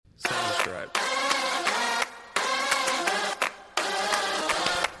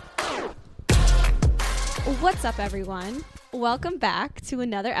What's up, everyone? Welcome back to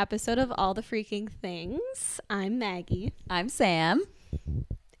another episode of All the Freaking Things. I'm Maggie. I'm Sam.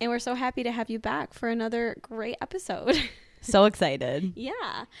 And we're so happy to have you back for another great episode. So excited.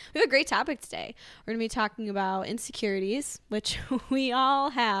 Yeah. We have a great topic today. We're going to be talking about insecurities, which we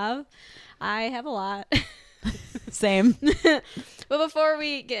all have. I have a lot. Same. But before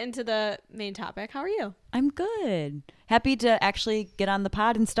we get into the main topic, how are you? I'm good. Happy to actually get on the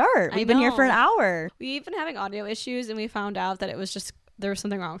pod and start. We've been here for an hour. We've been having audio issues, and we found out that it was just there was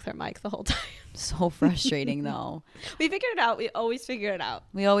something wrong with our mic the whole time. So frustrating, though. We figured it out. We always figure it out.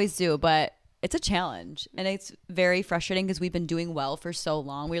 We always do, but it's a challenge. And it's very frustrating because we've been doing well for so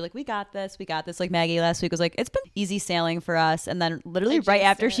long. We were like, we got this. We got this. Like Maggie last week was like, it's been easy sailing for us. And then literally right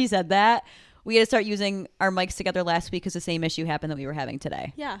after she said that, we had to start using our mics together last week because the same issue happened that we were having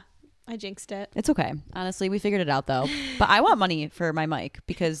today. Yeah. I jinxed it. It's okay. Honestly, we figured it out though. But I want money for my mic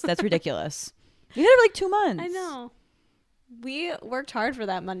because that's ridiculous. We had it for like 2 months. I know. We worked hard for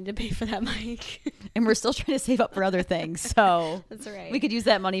that money to pay for that mic. And we're still trying to save up for other things. So that's right. We could use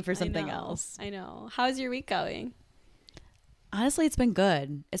that money for something else. I know. How's your week going? Honestly, it's been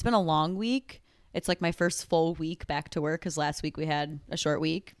good. It's been a long week. It's like my first full week back to work because last week we had a short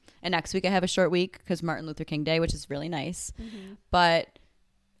week. And next week I have a short week because Martin Luther King Day, which is really nice. Mm-hmm. But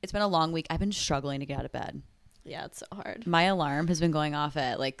it's been a long week. I've been struggling to get out of bed. Yeah, it's so hard. My alarm has been going off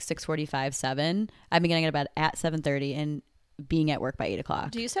at like 6:45, 7. I've been getting out of bed at 7:30 and being at work by 8 o'clock.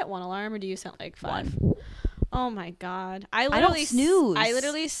 Do you set one alarm or do you set like 5? 1. Oh my God. I don't snooze. I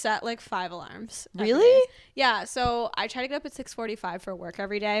literally set like 5 alarms. Really? Yeah. So I try to get up at 6:45 for work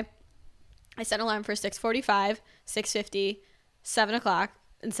every day. I set an alarm for 6:45, 6:50, 7 o'clock,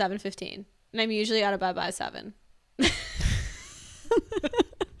 and 7:15. And I'm usually out of bed by 7.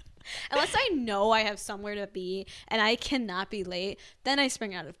 Unless I know I have somewhere to be and I cannot be late, then I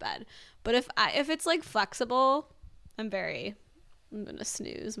spring out of bed. But if it's like flexible, I'm gonna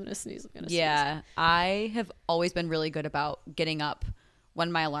snooze. Yeah, I have always been really good about getting up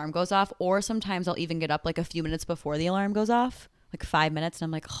when my alarm goes off, or sometimes I'll even get up like a few minutes before the alarm goes off, like 5 minutes, and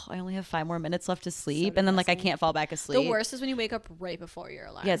I'm like, oh, I only have 5 more minutes left to sleep, and then like I can't fall back asleep. The worst is when you wake up right before your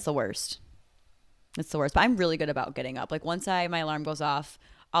alarm. Yeah, it's the worst. It's the worst. But I'm really good about getting up. Like once my alarm goes off,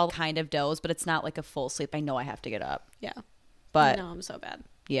 I'll kind of doze, but it's not like a full sleep. I know I have to get up. Yeah. But no, I'm so bad.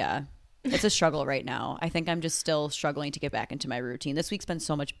 Yeah. It's a struggle right now. I think I'm just still struggling to get back into my routine. This week's been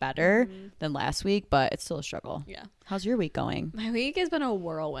so much better than last week, but it's still a struggle. Yeah. How's your week going? My week has been a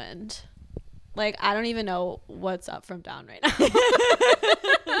whirlwind. Like, I don't even know what's up from down right now.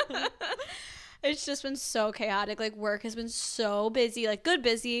 It's just been so chaotic. Like, work has been so busy, like good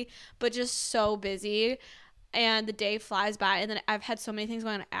busy, but just so busy. And the day flies by, and then I've had so many things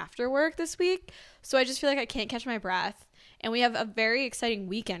going on after work this week, so I just feel like I can't catch my breath. And we have a very exciting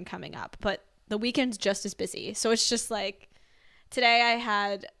weekend coming up, but the weekend's just as busy. So it's just like today I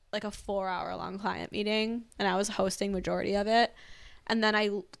had like a 4-hour long client meeting, and I was hosting majority of it. And then I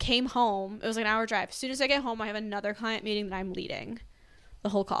came home. It was like an hour drive. As soon as I get home, I have another client meeting that I'm leading the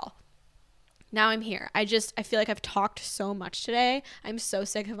whole call. Now I'm here. I feel like I've talked so much today. I'm so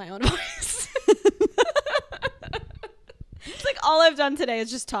sick of my own voice. It's like all I've done today is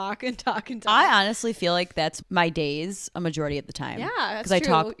just talk and talk and talk. I honestly feel like that's my days a majority of the time. Yeah, that's true. Because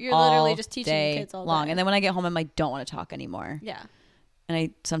I talk You're all literally just teaching day kids all long. day. And then when I get home, I'm like, don't want to talk anymore. Yeah. And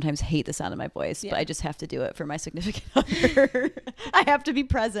I sometimes hate the sound of my voice, but I just have to do it for my significant other. I have to be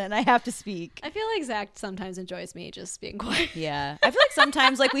present. I have to speak. I feel like Zach sometimes enjoys me just being quiet. Yeah. I feel like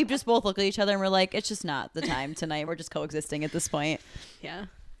sometimes like we just both look at each other and we're like, it's just not the time tonight. We're just coexisting at this point. Yeah.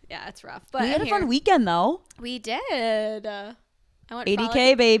 Yeah, it's rough. But we had a fun weekend though. We did. I went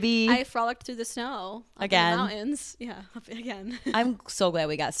 80K, baby. I frolicked through the snow. Again. In the mountains. Yeah, again. I'm so glad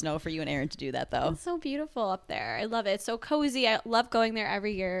we got snow for you and Aaron to do that though. It's so beautiful up there. I love it. It's so cozy. I love going there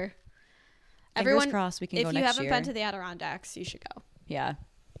every year. Fingers crossed we can go next year. If you haven't been to the Adirondacks, you should go. Yeah.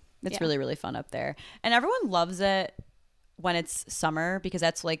 It's really, really fun up there. And everyone loves it when it's summer because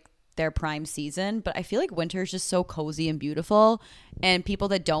that's like their prime season. But I feel like winter is just so cozy and beautiful. And people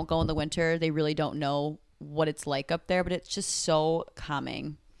that don't go in the winter, they really don't know what it's like up there. But it's just so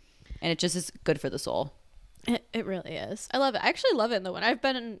calming. And it just is good for the soul. It really is. I love it. I actually love it in the winter. I've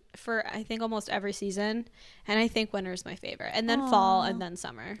been for, I think, almost every season. And I think winter is my favorite. And then fall and then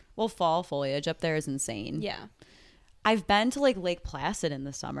summer. Well, fall foliage up there is insane. Yeah. I've been to like Lake Placid in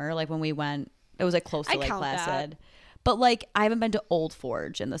the summer. Like when we went, it was like close to Lake Placid. That. But like I haven't been to Old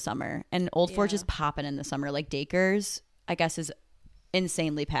Forge in the summer. And Old Forge is popping in the summer. Like Dacres, I guess, is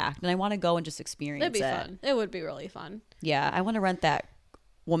insanely packed. And I want to go and just experience it. It'd be fun. It would be really fun. Yeah. I want to rent that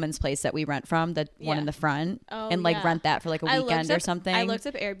woman's place that we rent from, the one in the front, and like rent that for like a weekend or something. I looked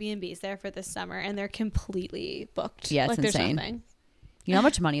up Airbnbs there for this summer and they're completely booked. Yeah, it's like, insane. There's nothing. You know how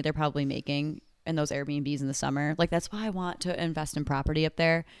much money they're probably making in those Airbnbs in the summer? Like, that's why I want to invest in property up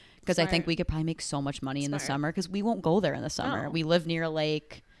there, because I think we could probably make so much money in the summer, because we won't go there in the summer. We live near a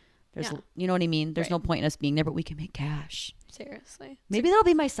lake. There's, you know what I mean? There's no point in us being there, but we can make cash. Seriously. Maybe that'll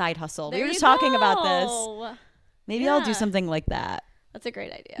be my side hustle. We were just talking about this. Maybe I'll do something like that. That's a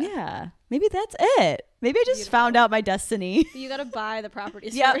great idea. Yeah. Maybe that's it. Maybe I just found out my destiny. You got to buy the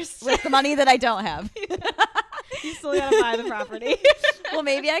properties first. With the money that I don't have. You still got to buy the property. Well,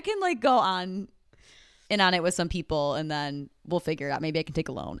 maybe I can like go on it with some people and then we'll figure it out. Maybe I can take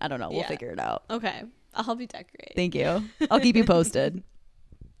a loan. I don't know. We'll figure it out. Okay. I'll help you decorate. Thank you. I'll keep you posted.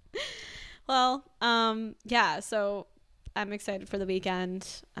 Well, yeah, so I'm excited for the weekend.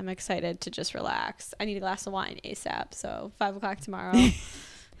 I'm excited to just relax. I need a glass of wine ASAP. So 5:00 tomorrow,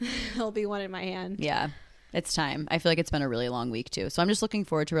 there'll be one in my hand. Yeah, it's time. I feel like it's been a really long week too. So I'm just looking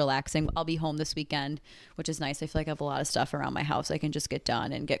forward to relaxing. I'll be home this weekend, which is nice. I feel like I have a lot of stuff around my house I can just get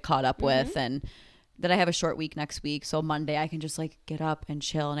done and get caught up with. And then I have a short week next week. So Monday I can just like get up and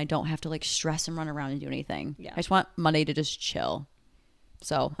chill and I don't have to like stress and run around and do anything. Yeah. I just want Monday to just chill.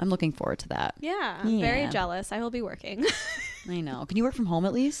 So I'm looking forward to that. Yeah, I'm very jealous. I will be working. I know. Can you work from home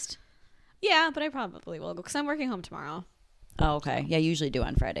at least? Yeah, but I probably will go because I'm working home tomorrow. Oh, okay. Yeah, you usually do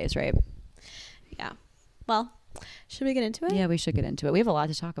on Fridays, right? Yeah. Well, should we get into it? Yeah, we should get into it. We have a lot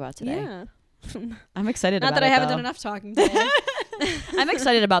to talk about today. Yeah. I'm excited about it. Not that I haven't done enough talking today. I'm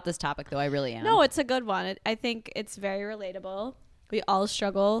excited about this topic, though. I really am. No, it's a good one. I think it's very relatable. We all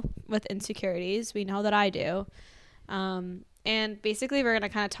struggle with insecurities. We know that I do. And basically, we're going to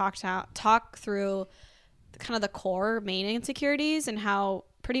kind of talk through kind of the core main insecurities and how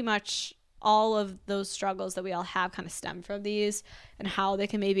pretty much all of those struggles that we all have kind of stem from these and how they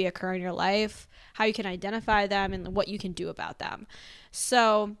can maybe occur in your life, how you can identify them and what you can do about them.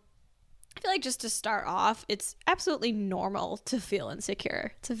 So I feel like just to start off, it's absolutely normal to feel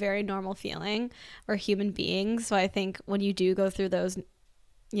insecure. It's a very normal feeling. We're human beings. So I think when you do go through those,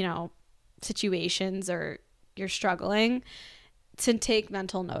 situations or you're struggling, to take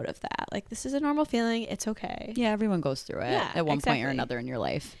mental note of that. Like, this is a normal feeling. It's okay. Yeah, everyone goes through it at one point or another in your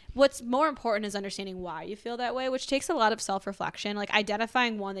life. What's more important is understanding why you feel that way, which takes a lot of self-reflection, like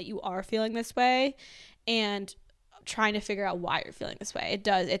identifying one that you are feeling this way and trying to figure out why you're feeling this way.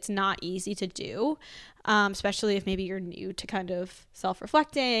 It's not easy to do, especially if maybe you're new to kind of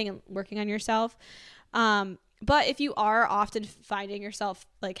self-reflecting and working on yourself. But if you are often finding yourself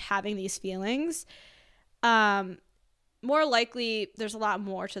like having these feelings, more likely there's a lot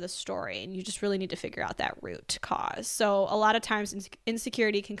more to the story and you just really need to figure out that root cause. So a lot of times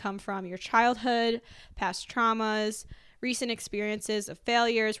insecurity can come from your childhood, past traumas, recent experiences of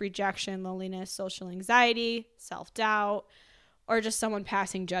failures, rejection, loneliness, social anxiety, self-doubt, or just someone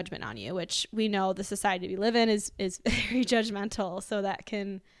passing judgment on you, which we know the society we live in is very judgmental. So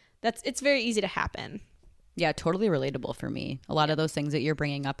it's very easy to happen. Yeah, totally relatable for me. A lot of those things that you're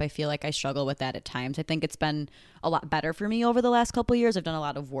bringing up, I feel like I struggle with that at times. I think it's been a lot better for me over the last couple of years. I've done a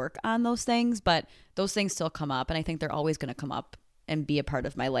lot of work on those things, but those things still come up. And I think they're always going to come up and be a part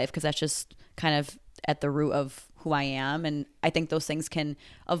of my life because that's just kind of at the root of who I am. And I think those things can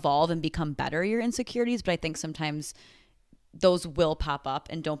evolve and become better, your insecurities. But I think sometimes those will pop up,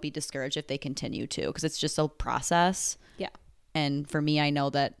 and don't be discouraged if they continue to, because it's just a process. Yeah. And for me, I know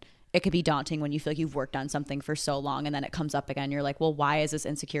that it could be daunting when you feel like you've worked on something for so long and then it comes up again. You're like, well, why is this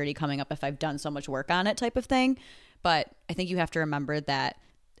insecurity coming up if I've done so much work on it, type of thing. But I think you have to remember that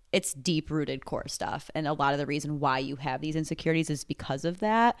it's deep-rooted core stuff. And a lot of the reason why you have these insecurities is because of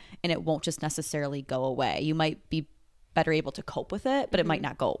that. And it won't just necessarily go away. You might be better able to cope with it, but it might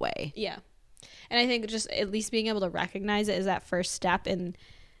not go away. Yeah. And I think just at least being able to recognize it is that first step in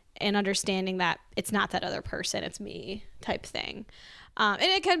understanding that it's not that other person, it's me type thing. And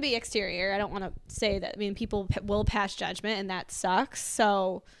it can be exterior. I don't want to say that. I mean, people will pass judgment, and that sucks.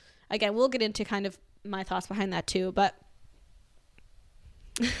 So, again, we'll get into kind of my thoughts behind that too. But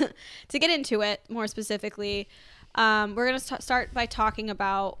to get into it more specifically, we're going to start by talking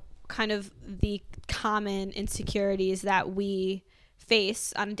about kind of the common insecurities that we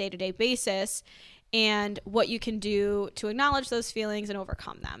face on a day-to-day basis and what you can do to acknowledge those feelings and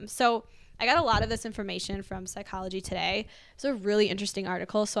overcome them. So I got a lot of this information from Psychology Today. It's a really interesting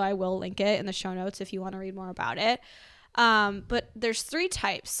article, so I will link it in the show notes if you want to read more about it. But there's 3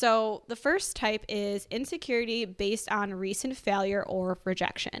 types. So the first type is insecurity based on recent failure or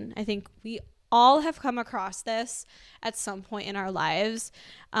rejection. I think we all have come across this at some point in our lives.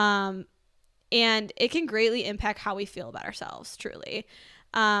 And it can greatly impact how we feel about ourselves, truly.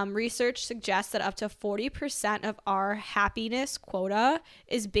 Research suggests that up to 40% of our happiness quota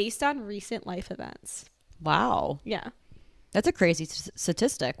is based on recent life events. Wow. Yeah. That's a crazy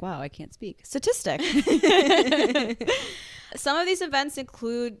statistic. Wow, I can't speak. Statistic. Some of these events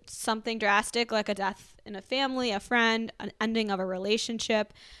include something drastic like a death in a family, a friend, an ending of a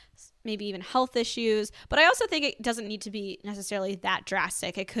relationship, maybe even health issues. But I also think it doesn't need to be necessarily that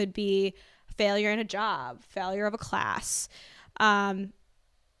drastic. It could be failure in a job, failure of a class.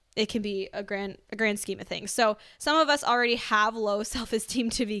 It can be a grand scheme of things. So some of us already have low self-esteem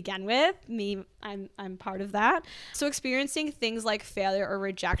to begin with. Me, I'm part of that. So experiencing things like failure or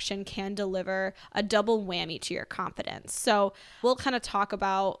rejection can deliver a double whammy to your confidence. So we'll kind of talk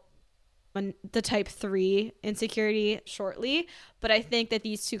about the type 3 insecurity shortly, but I think that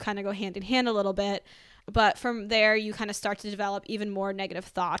these two kind of go hand in hand a little bit. But from there, you kind of start to develop even more negative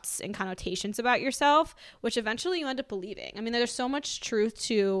thoughts and connotations about yourself, which eventually you end up believing. I mean, there's so much truth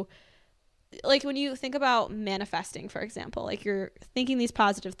to, like, when you think about manifesting, for example, like you're thinking these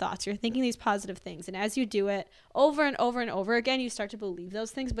positive thoughts, you're thinking these positive things. And as you do it over and over and over again, you start to believe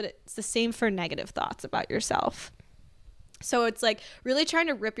those things. But it's the same for negative thoughts about yourself. So it's like really trying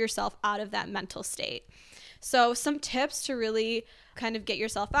to rip yourself out of that mental state. So some tips to really kind of get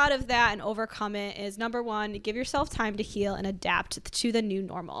yourself out of that and overcome it is, number one, give yourself time to heal and adapt to the new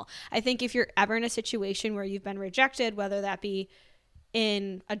normal. I think if you're ever in a situation where you've been rejected, whether that be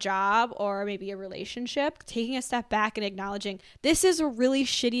in a job or maybe a relationship, taking a step back and acknowledging this is a really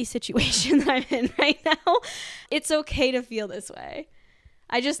shitty situation that I'm in right now. It's okay to feel this way.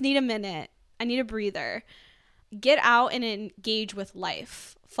 I just need a minute. I need a breather. Get out and engage with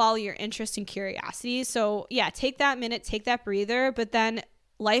life. Follow your interests and curiosities. So yeah, take that minute, take that breather, but then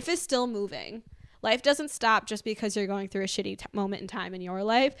life is still moving. Life doesn't stop just because you're going through a shitty moment in time in your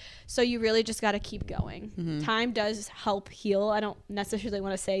life. So you really just got to keep going. Mm-hmm. Time does help heal. I don't necessarily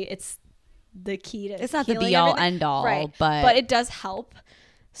want to say it's the key to it's not the be all end all, right? But it does help.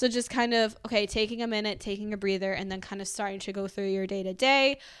 So just kind of, okay, taking a minute, taking a breather, and then kind of starting to go through your day to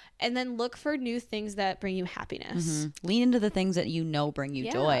day, and then look for new things that bring you happiness. Mm-hmm. Lean into the things that you know bring you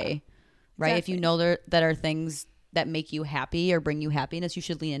joy, right? Exactly. If you know that are things that make you happy or bring you happiness, you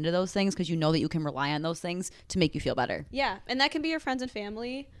should lean into those things because you know that you can rely on those things to make you feel better. Yeah, and that can be your friends and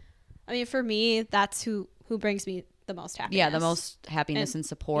family. I mean, for me, that's who brings me the most happiness. Yeah, the most happiness and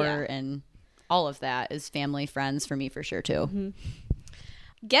support and all of that is family, friends, for me for sure too. Mm-hmm.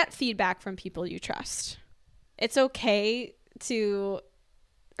 Get feedback from people you trust. It's okay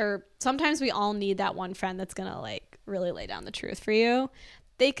or sometimes we all need that one friend that's going to like really lay down the truth for you.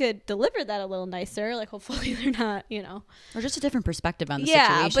 They could deliver that a little nicer. Like hopefully they're not, or just a different perspective on the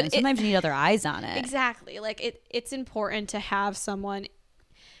situation. But sometimes you need other eyes on it. Exactly. Like it's important to have someone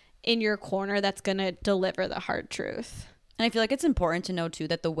in your corner that's going to deliver the hard truth. And I feel like it's important to know too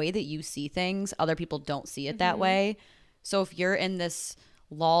that the way that you see things, other people don't see it that way. So if you're in this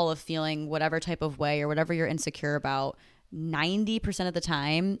lull of feeling whatever type of way or whatever you're insecure about, 90% of the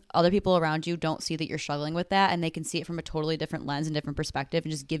time other people around you don't see that you're struggling with that, and they can see it from a totally different lens and different perspective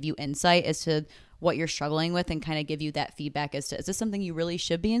and just give you insight as to what you're struggling with and kind of give you that feedback as to, is this something you really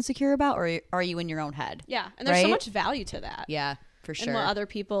should be insecure about, or are you in your own head? Yeah, and there's so much value to that. Yeah, for sure. And what other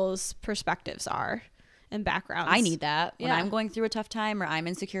people's perspectives are and backgrounds. I need that when I'm going through a tough time or I'm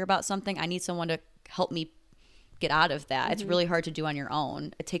insecure about something. I need someone to help me get out of that. It's really hard to do on your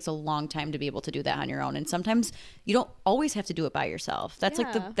own. It takes a long time to be able to do that on your own, and sometimes you don't always have to do it by yourself. That's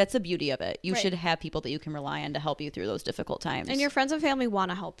that's the beauty of it. You should have people that you can rely on to help you through those difficult times, and your friends and family want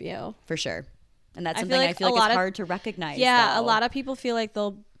to help you for sure. And that's something I feel like it's hard to recognize. A lot of people feel like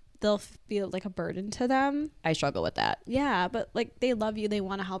they'll feel like a burden to them. I struggle with that. Yeah, but like they love you, they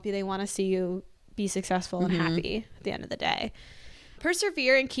want to help you, they want to see you be successful and happy at the end of the day.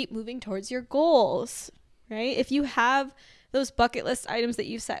 Persevere and keep moving towards your goals. Right? If you have those bucket list items that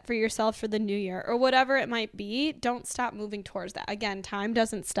you've set for yourself for the new year or whatever it might be, don't stop moving towards that. Again, time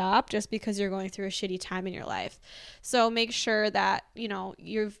doesn't stop just because you're going through a shitty time in your life. So make sure that,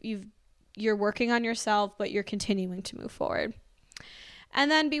 you're working on yourself, but you're continuing to move forward.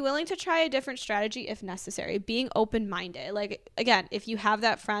 And then be willing to try a different strategy if necessary. Being open-minded. Like, again, if you have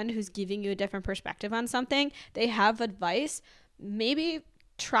that friend who's giving you a different perspective on something, they have advice, maybe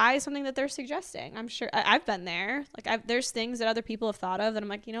try something that they're suggesting. I'm sure I've been there. Like there's things that other people have thought of that I'm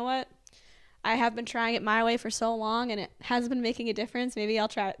like, you know what? I have been trying it my way for so long and it has been making a difference. Maybe I'll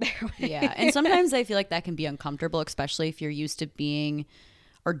try it their way. Yeah. And sometimes I feel like that can be uncomfortable, especially if you're used to being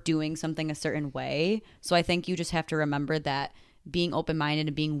or doing something a certain way. So I think you just have to remember that being open-minded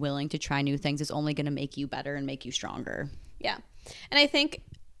and being willing to try new things is only going to make you better and make you stronger. Yeah. And I think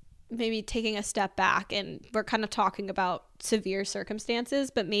maybe taking a step back, and we're kind of talking about severe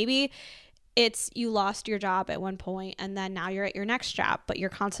circumstances, but maybe it's you lost your job at one point and then now you're at your next job, but you're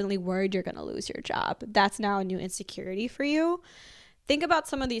constantly worried you're going to lose your job. That's now a new insecurity for you. Think about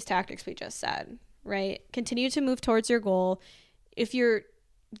some of these tactics we just said, right? Continue to move towards your goal. If you're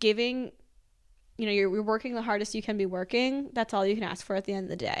giving, you're working the hardest you can be working, that's all you can ask for at the end of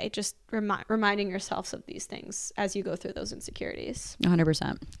the day. Just reminding yourselves of these things as you go through those insecurities.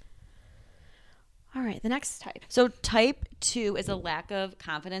 100%. All right, the next type. So type 2 is a lack of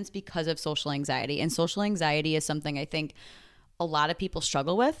confidence because of social anxiety. And social anxiety is something I think a lot of people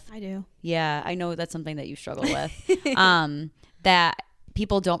struggle with. I do. Yeah, I know that's something that you struggle with. That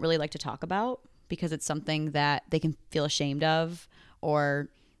people don't really like to talk about because it's something that they can feel ashamed of or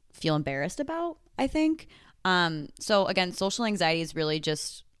feel embarrassed about, I think. So again, social anxiety is really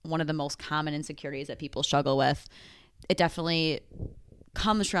just one of the most common insecurities that people struggle with. It definitely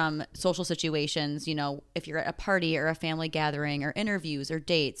comes from social situations. If you're at a party or a family gathering or interviews or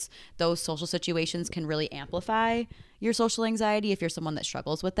dates, those social situations can really amplify your social anxiety if you're someone that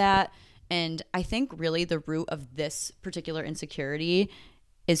struggles with that. And I think really the root of this particular insecurity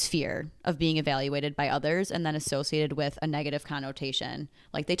is fear of being evaluated by others and then associated with a negative connotation.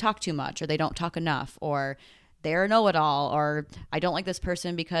 Like they talk too much or they don't talk enough or they're a know-it-all or I don't like this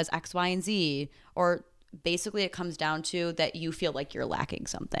person because X, Y, and Z, or basically it comes down to that you feel like you're lacking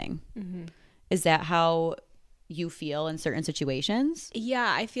something. Mm-hmm. Is that how you feel in certain situations?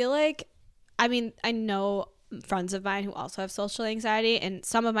 Yeah, I feel like, I know friends of mine who also have social anxiety, and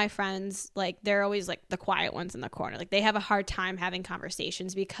some of my friends, like, they're always like the quiet ones in the corner. Like they have a hard time having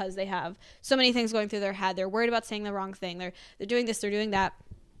conversations because they have so many things going through their head. They're worried about saying the wrong thing. They're doing this, they're doing that.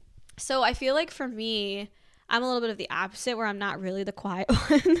 So I feel like for me, I'm a little bit of the opposite where I'm not really the quiet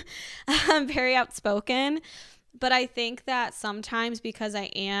one. I'm very outspoken. But I think that sometimes because I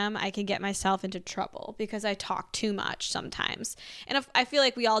can get myself into trouble because I talk too much sometimes. And I feel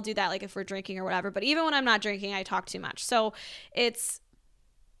like we all do that, like if we're drinking or whatever. But even when I'm not drinking, I talk too much. So it's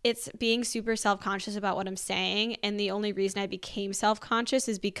being super self-conscious about what I'm saying. And the only reason I became self-conscious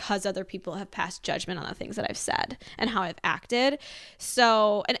is because other people have passed judgment on the things that I've said and how I've acted.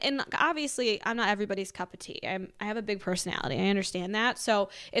 So, and obviously I'm not everybody's cup of tea. I have a big personality. I understand that. So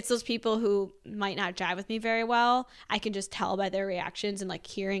it's those people who might not jive with me very well. I can just tell by their reactions and like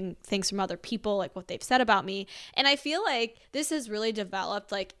hearing things from other people, like what they've said about me. And I feel like this has really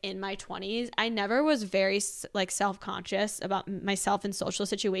developed like in my 20s. I never was very like self-conscious about myself in social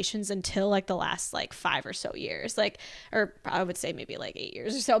situations until like the last like 5 or so years, like, or I would say maybe like 8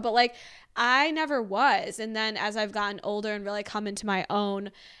 years or so, but like I never was. And then as I've gotten older and really come into my own,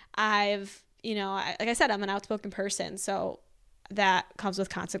 I've, like I said, I'm an outspoken person. So that comes with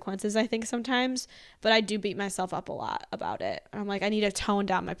consequences, I think sometimes, but I do beat myself up a lot about it. I'm like, I need to tone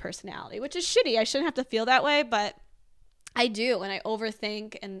down my personality, which is shitty. I shouldn't have to feel that way, but I do, and I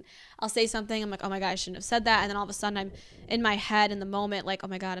overthink, and I'll say something, I'm like, oh my God, I shouldn't have said that, and then all of a sudden I'm in my head in the moment, like, oh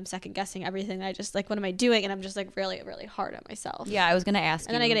my God, I'm second guessing everything. I just like, what am I doing? And I'm just like really, really hard on myself. Yeah, I was gonna ask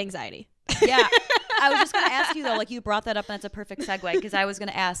and then I get anxiety. Yeah, I was just gonna ask you though, like you brought that up, and that's a perfect segue because I was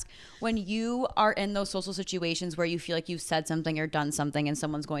gonna ask, when you are in those social situations where you feel like you've said something or done something and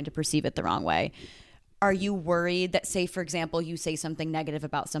someone's going to perceive it the wrong way, are you worried that, say, for example, you say something negative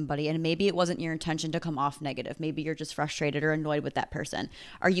about somebody and maybe it wasn't your intention to come off negative? Maybe you're just frustrated or annoyed with that person.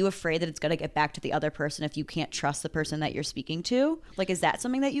 Are you afraid that it's going to get back to the other person if you can't trust the person that you're speaking to? Like, is that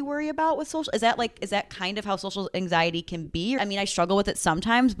something that you worry about with social? Is that kind of how social anxiety can be? I mean, I struggle with it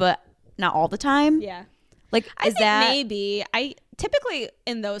sometimes, but not all the time. Yeah. Like, I think maybe I typically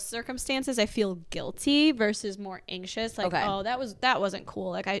in those circumstances I feel guilty versus more anxious. Like, okay, oh, that wasn't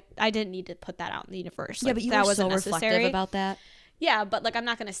cool. Like I didn't need to put that out in the universe. Like, yeah, but you that were wasn't so necessary. reflective about that. Yeah, but like I'm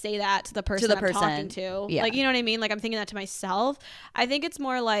not gonna say that to the person I'm talking to. Yeah. Like, you know what I mean? Like I'm thinking that to myself. I think it's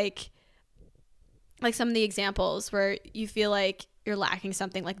more like some of the examples where you feel like you're lacking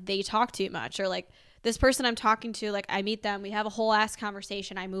something, like they talk too much, or like this person I'm talking to, like I meet them, we have a whole ass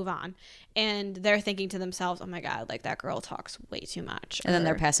conversation, I move on, and they're thinking to themselves, oh my God, like that girl talks way too much. And then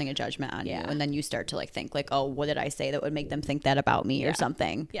they're passing a judgment on you. And then you start to like think like, oh, what did I say that would make them think that about me or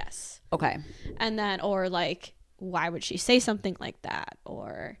something? Yes. Okay. And then, or like, why would she say something like that?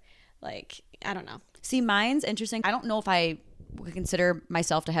 Or like, I don't know. See, mine's interesting. I don't know if I would consider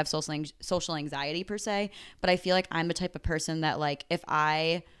myself to have social anxiety per se, but I feel like I'm the type of person that like if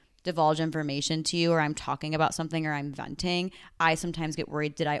I divulge information to you or I'm talking about something or I'm venting, I sometimes get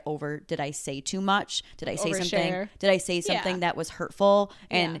worried, did I say too much? Did I say something that was hurtful?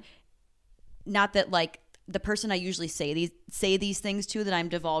 And not that like the person I usually say these things to, that I'm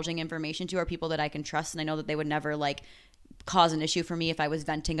divulging information to, are people that I can trust, and I know that they would never like cause an issue for me if I was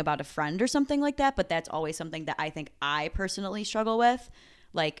venting about a friend or something like that. But that's always something that I think I personally struggle with,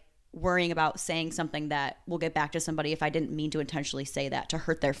 like worrying about saying something that will get back to somebody if I didn't mean to intentionally say that to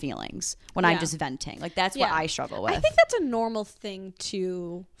hurt their feelings when I'm just venting. Like that's what I struggle with. I think that's a normal thing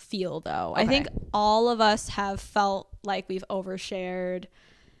to feel, though. Okay. I think all of us have felt like we've overshared.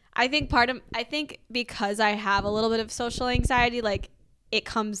 I think because I have a little bit of social anxiety, like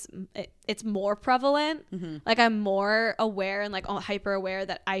it's more prevalent. Mm-hmm. Like I'm more aware and like hyper aware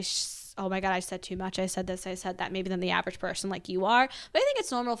that oh my God, I said too much. I said this, I said that, maybe than the average person like you are. But I think it's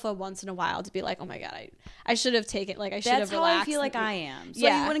normal for once in a while to be like, oh my God, I should have taken, like I should have relaxed. That's how I feel like I am. So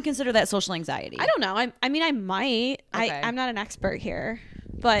you wouldn't consider that social anxiety? I don't know. I mean, I might. Okay. I'm not an expert here.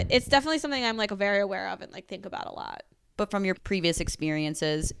 But it's definitely something I'm like very aware of and like think about a lot. But from your previous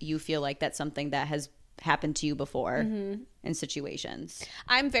experiences, you feel like that's something that has happened to you before in situations.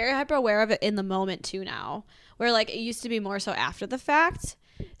 I'm very hyper aware of it in the moment too now, where like it used to be more so after the fact.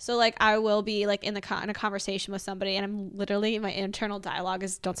 So like I will be like in a conversation with somebody and I'm literally, my internal dialogue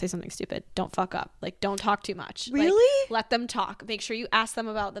is, don't say something stupid, don't fuck up, like don't talk too much. Really? Like, let them talk. Make sure you ask them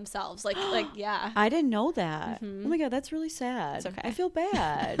about themselves. Like yeah. I didn't know that. Oh my God, that's really sad. It's okay. I feel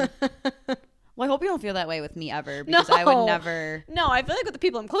bad. Well, I hope you don't feel that way with me ever, because I would never. No, I feel like with the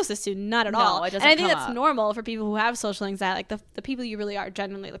people I'm closest to, not at all. And I think that's normal for people who have social anxiety. Like the people you really are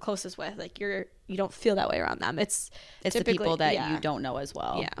genuinely the closest with, like you don't feel that way around them. It's the people that you don't know as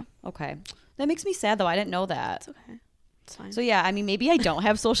well. Yeah. Okay. That makes me sad though. I didn't know that. It's okay. It's fine. So yeah, I mean, maybe I don't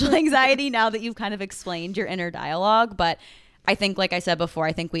have social anxiety now that you've kind of explained your inner dialogue, but I think, like I said before,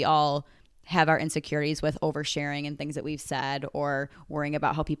 I think we all have our insecurities with oversharing and things that we've said or worrying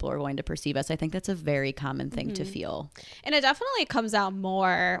about how people are going to perceive us. I think that's a very common thing to feel. And it definitely comes out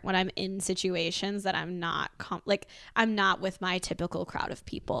more when I'm in situations that I'm not I'm not with my typical crowd of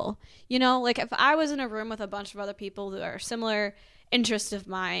people. You know, like if I was in a room with a bunch of other people who are similar interests of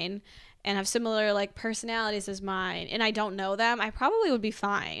mine and have similar like personalities as mine and I don't know them, I probably would be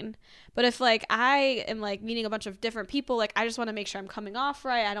fine. But if like I am like meeting a bunch of different people, like I just want to make sure I'm coming off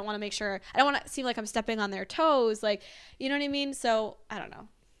right. I don't want to seem like I'm stepping on their toes. Like, you know what I mean? So I don't know.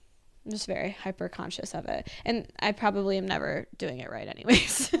 I'm just very hyper conscious of it. And I probably am never doing it right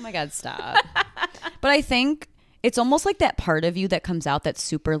anyways. Oh my God, stop. But I think it's almost like that part of you that comes out that's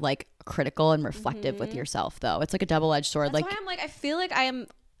super like critical and reflective with yourself though. It's like a double-edged sword. That's why I'm like, I feel like I am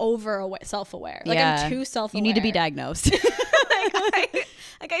self-aware. Like I'm too self-aware. You need to be diagnosed.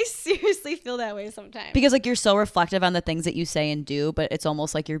 I seriously feel that way sometimes. Because like you're so reflective on the things that you say and do, but it's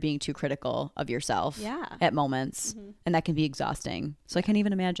almost like you're being too critical of yourself at moments. And that can be exhausting. So I can't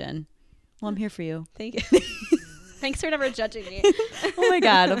even imagine. Well, I'm here for you. Thank you. Thanks for never judging me. Oh my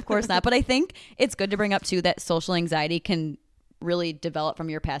God, of course not. But I think it's good to bring up too that social anxiety can really develop from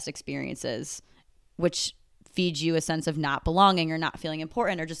your past experiences, which feeds you a sense of not belonging or not feeling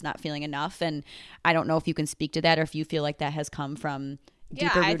important or just not feeling enough. And I don't know if you can speak to that or if you feel like that has come from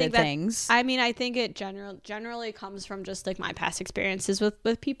deeper rooted things. I mean, I think it generally comes from just like my past experiences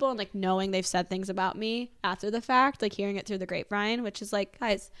with people and like knowing they've said things about me after the fact, like hearing it through the grapevine, which is like,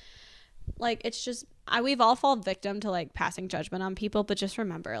 guys, like it's just we've all fallen victim to like passing judgment on people, but just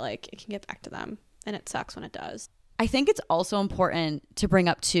remember, like it can get back to them and it sucks when it does. I think it's also important to bring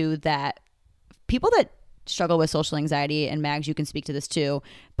up too that people that struggle with social anxiety, and Mags, you can speak to this too,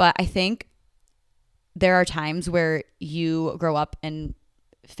 but I think there are times where you grow up in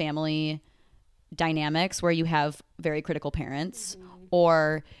family dynamics where you have very critical parents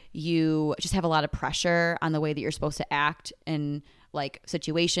or you just have a lot of pressure on the way that you're supposed to act in like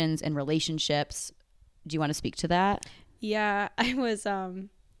situations and relationships. Do you want to speak to that? Yeah, I was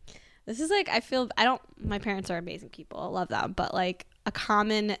this is like my parents are amazing people. I love them, but like a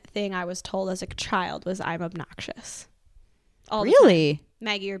common thing I was told as a child was I'm obnoxious. Really?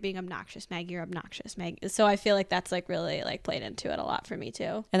 Maggie, you're being obnoxious. Maggie, you're obnoxious. Maggie. So I feel like that's like really like played into it a lot for me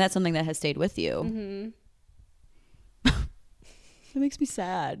too. And that's something that has stayed with you. It makes me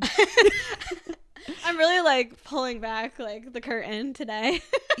sad. I'm really like pulling back like the curtain today.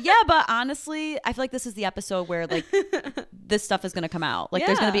 Yeah, but honestly, I feel like this is the episode where like this stuff is going to come out. Like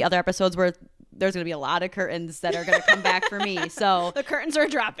there's going to be other episodes where there's going to be a lot of curtains that are going to come back for me. So the curtains are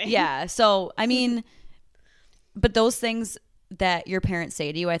dropping. Yeah. So, I mean, but those things that your parents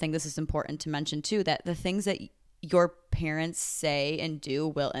say to you, I think this is important to mention too, that the things that your parents say and do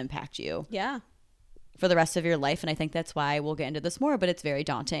will impact you. Yeah. For the rest of your life. And I think that's why we'll get into this more, but it's very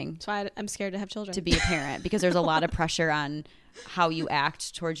daunting. That's why I'm scared to have children. To be a parent, because there's a lot of pressure on how you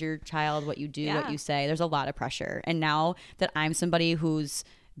act towards your child, what you do, what you say. There's a lot of pressure. And now that I'm somebody who's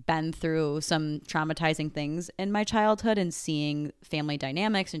been through some traumatizing things in my childhood and seeing family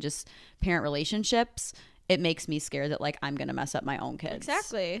dynamics and just parent relationships, it makes me scared that like I'm going to mess up my own kids.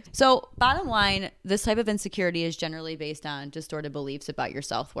 Exactly. So bottom line, this type of insecurity is generally based on distorted beliefs about your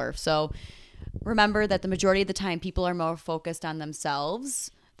self-worth. So remember that the majority of the time people are more focused on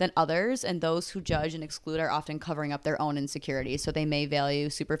themselves than others, and those who judge and exclude are often covering up their own insecurities. So they may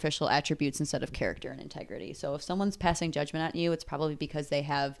value superficial attributes instead of character and integrity. So if someone's passing judgment on you, it's probably because they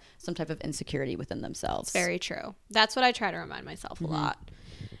have some type of insecurity within themselves. Very true. That's what I try to remind myself a lot.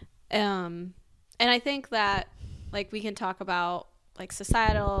 And I think that like we can talk about like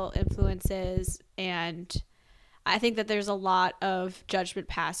societal influences, and I think that there's a lot of judgment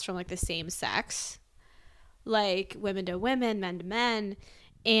passed from like the same sex, like women to women, men to men.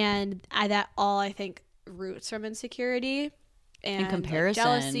 And that all I think roots from insecurity and comparison,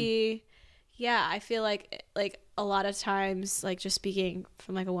 like, jealousy. Yeah, I feel like a lot of times, like just speaking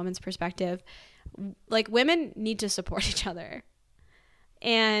from like a woman's perspective, like women need to support each other.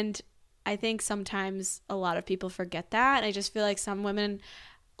 And I think sometimes a lot of people forget that. And I just feel like some women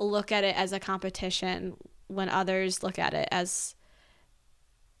look at it as a competition when others look at it as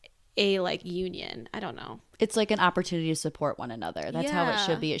a like union. I don't know. It's like an opportunity to support one another. That's how it Yeah.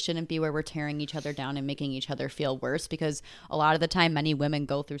 should be. It shouldn't be where we're tearing each other down and making each other feel worse, because a lot of the time many women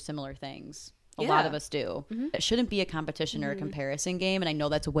go through similar things. A lot of us do. It shouldn't be a competition or a comparison game. And I know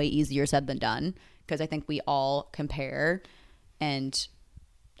that's way easier said than done, because I think we all compare, and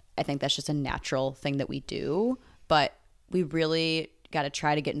I think that's just a natural thing that we do. But we really got to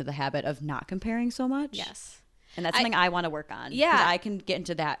try to get into the habit of not comparing so much. Yes. And that's something I want to work on. Yeah. 'Cause I can get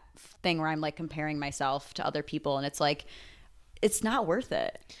into that thing where I'm like comparing myself to other people, and it's like, it's not worth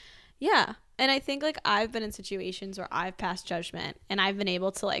it. Yeah. And I think like I've been in situations where I've passed judgment, and I've been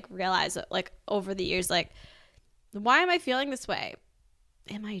able to like realize like over the years, like, why am I feeling this way?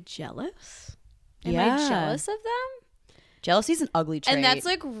 Am I jealous? Am I Yeah. jealous of them? Jealousy is an ugly trait. And that's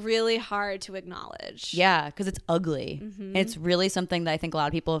like really hard to acknowledge. yeah, because it's ugly. And it's really something that I think a lot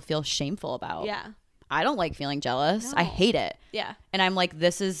of people feel shameful about. Yeah. I don't like feeling jealous. I No. hate it. Yeah. And I'm like,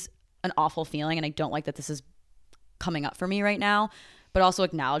 this is an awful feeling, and I don't like that this is coming up for me right now. But also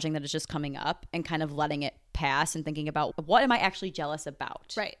acknowledging that it's just coming up and kind of letting it pass and thinking about, what am I actually jealous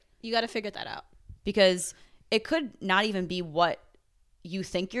about? Right. You got to figure that out. Because it could not even be what you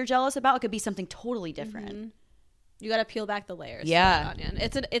think you're jealous about. It could be something totally different. You got to peel back the layers. Yeah. To that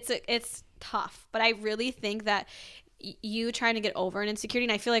onion. It's tough, but I really think that you trying to get over an insecurity,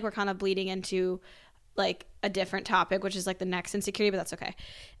 and I feel like we're kind of bleeding into like a different topic, which is like the next insecurity, but that's okay.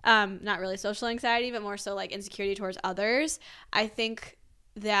 Not really social anxiety, but more so like insecurity towards others. I think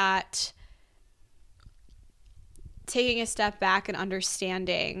that taking a step back and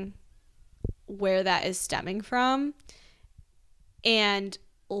understanding where that is stemming from and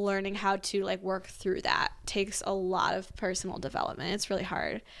learning how to like work through that takes a lot of personal development. It's really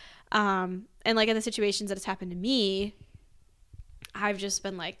hard. And like in the situations that has happened to me, I've just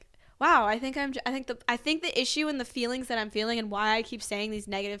been like, wow, I think the issue and the feelings that I'm feeling and why I keep saying these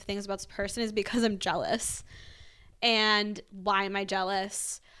negative things about this person is because I'm jealous. And why am I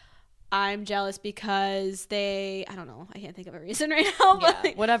jealous? I'm jealous because I don't know, I can't think of a reason right now, but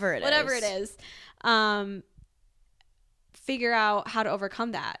Yeah, whatever it is. Figure out how to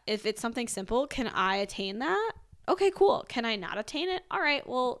overcome that. If it's something simple, can I attain that? Okay, cool. Can I not attain it? All right,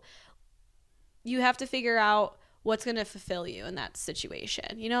 well, you have to figure out what's going to fulfill you in that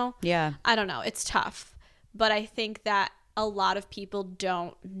situation, you know? Yeah. I don't know. It's tough. But I think that a lot of people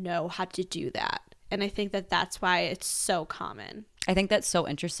don't know how to do that. And I think that that's why it's so common. I think that's so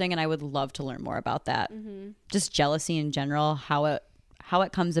interesting, and I would love to learn more about that. Just jealousy in general, how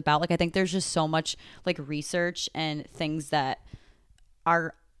it comes about. Like, I think there's just so much like research and things that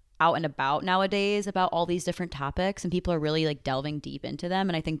are out and about nowadays about all these different topics, and people are really like delving deep into them.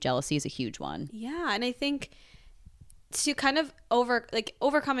 And I think jealousy is a huge one. Yeah. And I think to kind of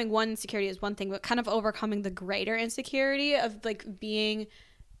overcoming one insecurity is one thing, but kind of overcoming the greater insecurity of like being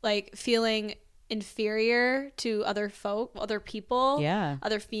like feeling inferior to other people, Yeah.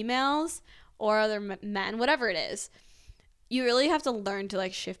 other females or other men, whatever it is. You really have to learn to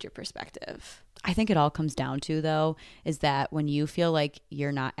like shift your perspective. I think it all comes down to, though, is that when you feel like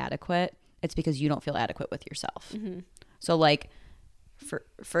you're not adequate, it's because you don't feel adequate with yourself. So like,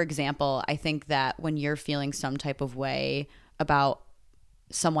 for example, I think that when you're feeling some type of way about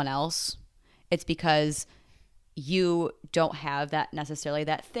someone else, it's because you don't have that necessarily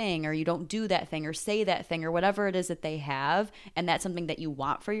that thing, or you don't do that thing or say that thing or whatever it is that they have. And that's something that you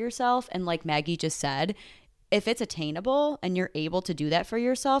want for yourself. And like Maggie just said, if it's attainable and you're able to do that for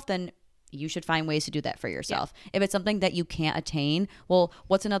yourself, then you should find ways to do that for yourself. Yeah. If it's something that you can't attain, well,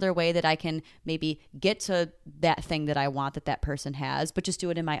 what's another way that I can maybe get to that thing that I want that person has, but just do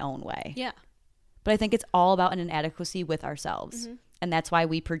it in my own way? Yeah. But I think it's all about an inadequacy with ourselves. And that's why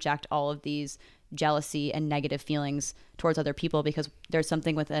we project all of these jealousy and negative feelings towards other people, because there's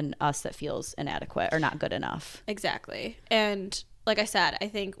something within us that feels inadequate or not good enough. Exactly. And like I said, I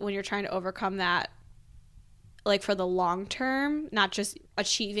think when you're trying to overcome that, like for the long term, not just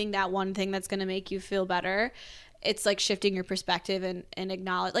achieving that one thing that's going to make you feel better, it's like shifting your perspective and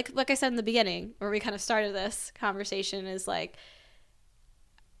acknowledge, like I said in the beginning, where we kind of started this conversation, is like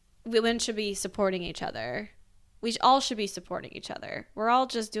women should be supporting each other. We all should be supporting each other. We're all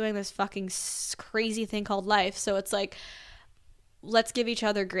just doing this fucking crazy thing called life. So it's like, let's give each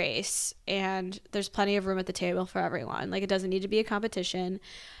other grace, and there's plenty of room at the table for everyone. Like, it doesn't need to be a competition.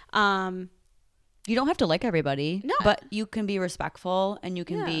 You don't have to like everybody, no, but you can be respectful and you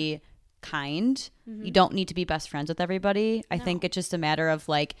can be kind. You don't need to be best friends with everybody. I think it's just a matter of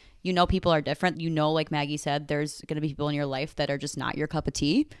like, people are different. Like Maggie said, there's going to be people in your life that are just not your cup of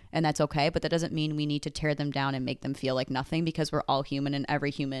tea, and that's okay. But that doesn't mean we need to tear them down and make them feel like nothing, because we're all human and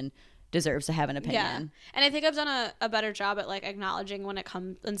every human deserves to have an opinion. Yeah. And I think I've done a better job at like acknowledging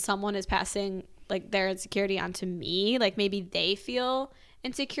when someone is passing like their insecurity onto me, like maybe they feel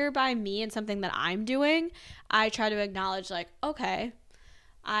insecure by me and something that I'm doing. I try to acknowledge like, okay,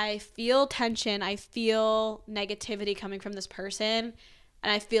 I feel tension, I feel negativity coming from this person,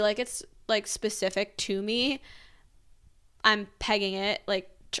 and I feel like it's like specific to me. I'm pegging it,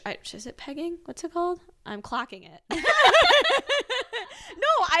 like, is it pegging? What's it called? I'm clocking it. No,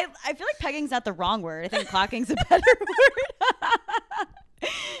 I feel like pegging's not the wrong word. I think clocking's a better word.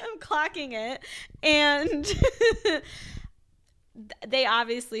 I'm clocking it, and they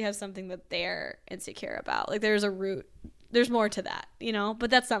obviously have something that they're insecure about. Like, there's a root. There's more to that, but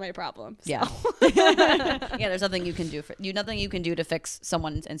that's not my problem. So. Yeah. Yeah, there's nothing you can do nothing you can do to fix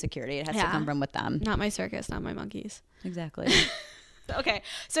someone's insecurity. It has to come from with them. Not my circus, not my monkeys. Exactly. Okay.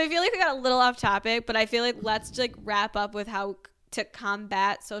 So I feel like we got a little off topic, but I feel like let's like wrap up with how to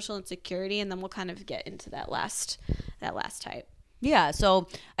combat social insecurity, and then we'll kind of get into that last type. Yeah. So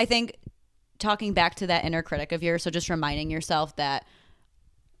I think talking back to that inner critic of yours, so just reminding yourself that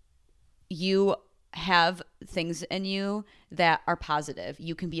you have things in you that are positive.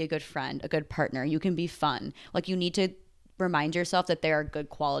 You can be a good friend, a good partner. You can be fun. Like, you need to remind yourself that there are good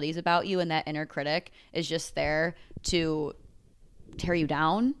qualities about you, and that inner critic is just there to tear you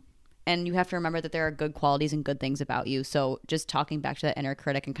down. And you have to remember that there are good qualities and good things about you. So just talking back to that inner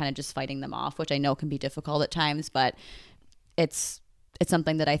critic and kind of just fighting them off, which I know can be difficult at times, but it's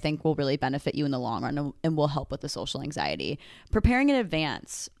something that I think will really benefit you in the long run and will help with the social anxiety. Preparing in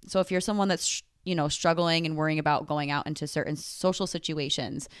advance. So if you're someone that's struggling and worrying about going out into certain social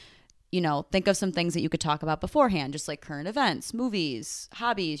situations, think of some things that you could talk about beforehand, just like current events, movies,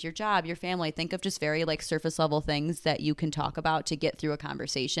 hobbies, your job, your family. Think of just very like surface level things that you can talk about to get through a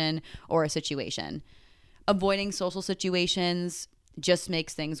conversation or a situation. Avoiding social situations just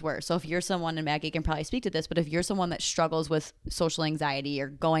makes things worse. So if you're someone, and Maggie can probably speak to this, but if you're someone that struggles with social anxiety, or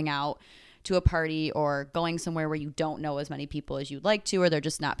going out to a party or going somewhere where you don't know as many people as you'd like to, or they're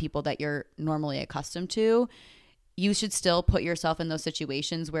just not people that you're normally accustomed to, you should still put yourself in those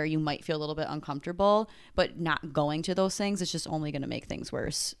situations where you might feel a little bit uncomfortable, but not going to those things is just only going to make things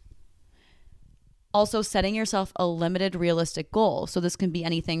worse. Also, setting yourself a limited, realistic goal. So this can be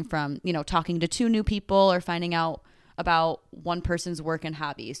anything from, talking to 2 new people or finding out about one person's work and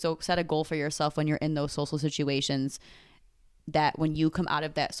hobby. So set a goal for yourself when you're in those social situations, that when you come out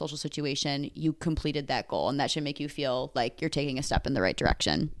of that social situation, you completed that goal, and that should make you feel like you're taking a step in the right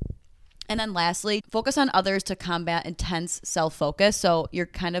direction. And then lastly, focus on others to combat intense self-focus. So you're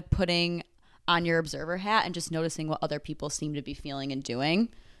kind of putting on your observer hat and just noticing what other people seem to be feeling and doing.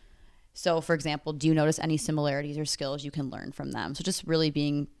 So for example, do you notice any similarities or skills you can learn from them? So just really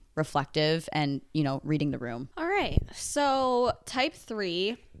being reflective and, reading the room. All right. So type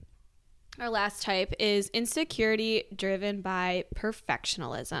 3, our last type, is insecurity driven by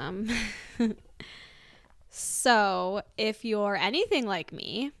perfectionism. So if you're anything like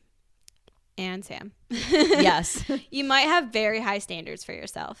me and Sam, yes, you might have very high standards for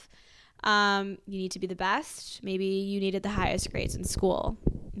yourself. You need to be the best. Maybe you needed the highest grades in school.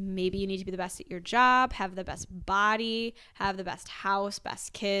 Maybe you need to be the best at your job, have the best body, have the best house,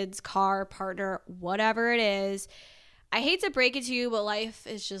 best kids, car, partner, whatever it is. I hate to break it to you, but life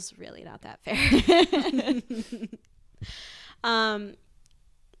is just really not that fair.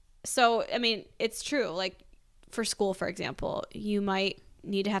 So, I mean, it's true. Like for school, for example, you might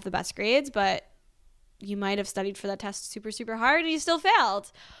need to have the best grades, but you might have studied for that test super, super hard and you still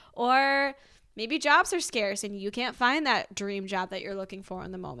failed. Or maybe jobs are scarce and you can't find that dream job that you're looking for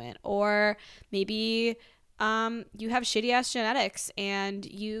in the moment. Or maybe you have shitty ass genetics and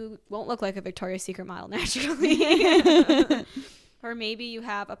you won't look like a Victoria's Secret model naturally. Or maybe you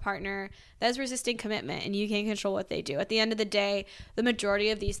have a partner that's resisting commitment and you can't control what they do. At the end of the day, the majority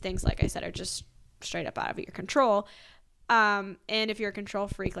of these things, like I said, are just straight up out of your control. And if you're a control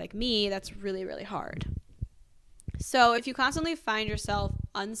freak like me, that's really, really hard. So if you constantly find yourself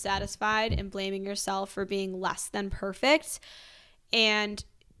unsatisfied and blaming yourself for being less than perfect, and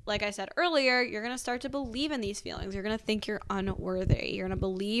like I said earlier, you're going to start to believe in these feelings. You're going to think you're unworthy. You're going to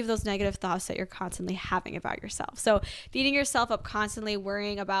believe those negative thoughts that you're constantly having about yourself. So beating yourself up constantly,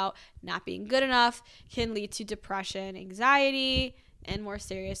 worrying about not being good enough can lead to depression, anxiety, and more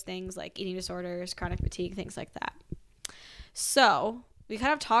serious things like eating disorders, chronic fatigue, things like that. So we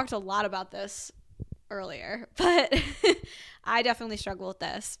kind of talked a lot about this earlier, but I definitely struggle with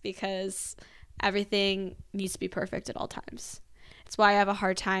this because everything needs to be perfect at all times. It's why I have a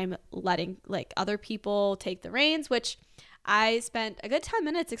hard time letting like other people take the reins, which I spent a good 10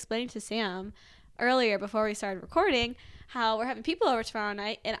 minutes explaining to Sam earlier before we started recording how we're having people over tomorrow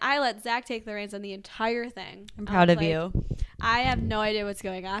night, and I let Zach take the reins on the entire thing. I'm proud of you. I have no idea what's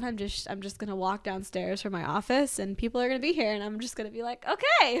going on. I'm just gonna walk downstairs from my office and people are gonna be here and I'm just gonna be like,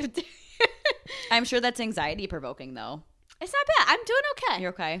 okay. I'm sure that's anxiety provoking though. It's not bad. I'm doing okay.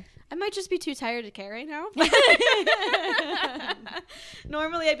 You're okay. I might just be too tired to care right now.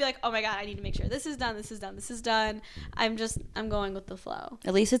 Normally I'd be like, oh my God, I need to make sure this is done, this is done, this is done. I'm going with the flow.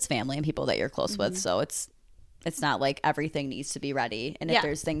 At least it's family and people that you're close with, so it's not like everything needs to be ready. And if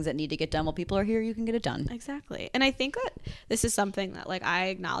there's things that need to get done while people are here, you can get it done. Exactly. And I think that this is something that like I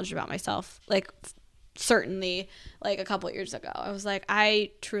acknowledged about myself, like certainly like a couple years ago. I was like,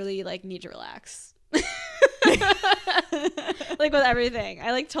 I truly like need to relax. Like with everything.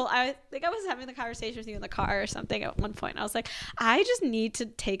 I think I was having the conversation with you in the car or something at one point. I was like, I just need to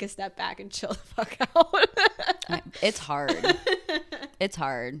take a step back and chill the fuck out. It's hard. It's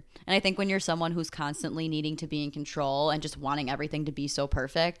hard. And I think when you're someone who's constantly needing to be in control and just wanting everything to be so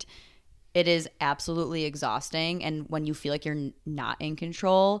perfect, it is absolutely exhausting. And when you feel like you're not in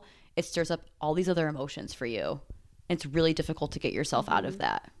control, it stirs up all these other emotions for you. It's really difficult to get yourself out of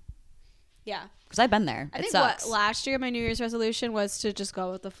that. Yeah. Because I've been there. I think last year my New Year's resolution was to just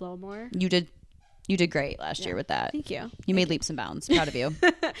go with the flow more. You did great last year with that. Thank you. You made leaps and bounds. Proud of you.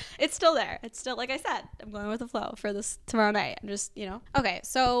 It's still there. It's still, like I said, I'm going with the flow for this tomorrow night. I'm just, Okay,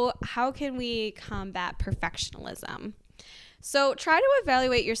 so how can we combat perfectionism? So try to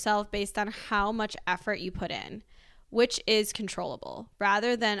evaluate yourself based on how much effort you put in, which is controllable,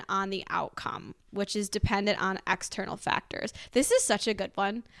 rather than on the outcome, which is dependent on external factors. This is such a good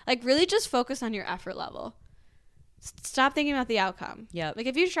one. Like, really just focus on your effort level. Stop thinking about the outcome. Yep. Like,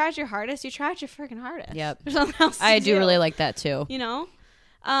 if you tried your hardest, you tried your freaking hardest. Yep. There's nothing else to I do really like that too.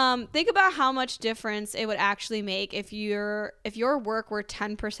 Think about how much difference it would actually make if your work were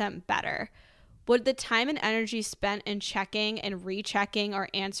 10% better. Would the time and energy spent in checking and rechecking or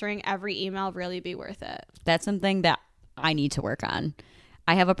answering every email really be worth it? That's something that I need to work on.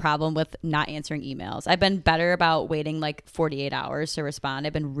 I have a problem with not answering emails. I've been better about waiting like 48 hours to respond.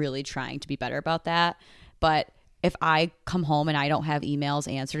 I've been really trying to be better about that. But if I come home and I don't have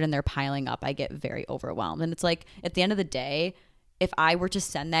emails answered and they're piling up, I get very overwhelmed. And it's like, at the end of the day, if I were to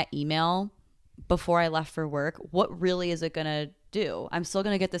send that email before I left for work, what really is it going to do? I'm still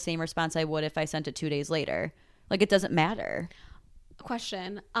going to get the same response I would if I sent it 2 days later. Like, it doesn't matter.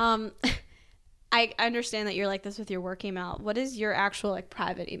 Question. I understand that you're like this with your work email. What is your actual like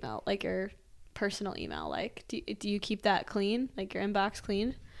private email, like your personal email? Like, do you keep that clean, like your inbox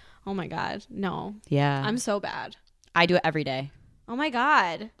clean? Oh my God, no. Yeah. I'm so bad. I do it every day. Oh my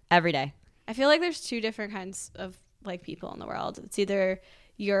God. Every day. I feel like there's two different kinds of like people in the world. It's either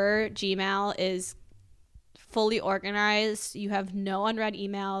your Gmail is fully organized, you have no unread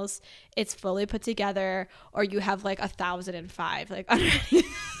emails, it's fully put together, or you have like 1,005 like unread.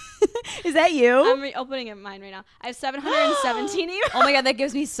 Is that you? I'm opening mine right now. I have 717 emails. Oh my God, that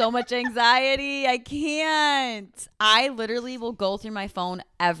gives me so much anxiety. I can't. I literally will go through my phone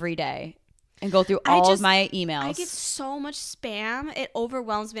every day and go through all of my emails. I get so much spam. It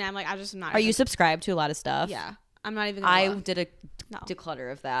overwhelms me. I'm like, I'm not. Are you subscribed to a lot of stuff? Yeah. I'm not even. I did a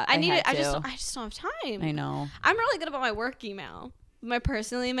declutter of that. I need it. I just don't have time. I know. I'm really good about my work email. My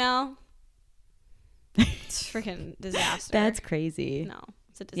personal email, it's freaking disaster. That's crazy. No.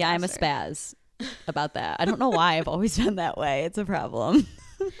 Yeah, I'm a spaz about that. I don't know why I've always been that way. It's a problem.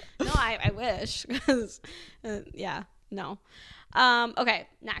 No, I wish. Yeah, no. Okay,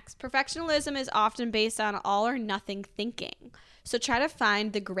 next. Perfectionism is often based on all or nothing thinking. So try to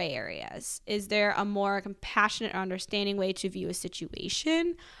find the gray areas. Is there a more compassionate or understanding way to view a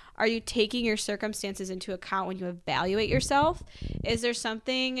situation? Are you taking your circumstances into account when you evaluate yourself? Is there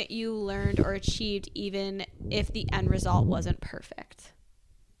something you learned or achieved even if the end result wasn't perfect?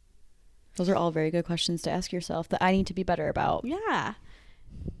 Those are all very good questions to ask yourself that I need to be better about. Yeah.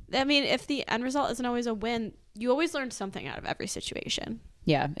 I mean, if the end result isn't always a win, you always learn something out of every situation.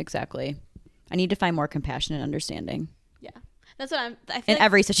 Yeah, exactly. I need to find more compassion and understanding. Yeah. That's what I feel in like,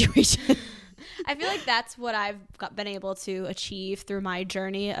 every situation. I feel like that's what I've been able to achieve through my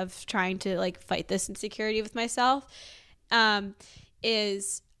journey of trying to like fight this insecurity with myself.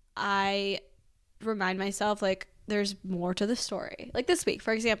 Is I remind myself like there's more to the story. Like this week,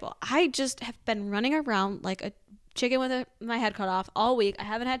 for example, I just have been running around like a chicken with my head cut off all week. I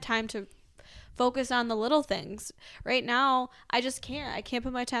haven't had time to focus on the little things. Right now, I just can't. I can't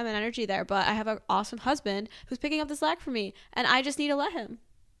put my time and energy there, but I have an awesome husband who's picking up the slack for me, and I just need to let him.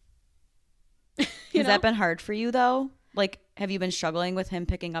 Has that been hard for you, though? Like, have you been struggling with him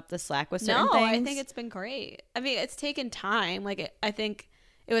picking up the slack with certain things? No, I think it's been great. I mean, it's taken time. Like, I think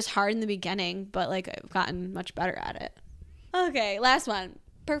it was hard in the beginning, but, like, I've gotten much better at it. Okay, last one.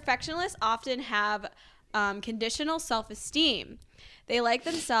 Perfectionists often have conditional self-esteem. They like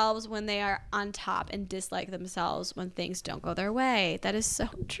themselves when they are on top and dislike themselves when things don't go their way. That is so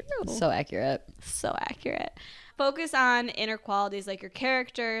true. So accurate. So accurate. Focus on inner qualities like your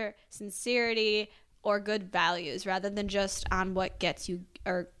character, sincerity, or good values rather than just on what gets you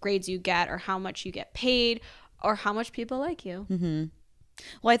or grades you get or how much you get paid or how much people like you. Mm-hmm.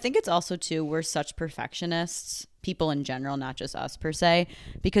 Well, I think it's also, too, we're such perfectionists, people in general, not just us per se,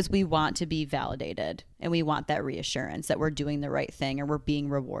 because we want to be validated and we want that reassurance that we're doing the right thing or we're being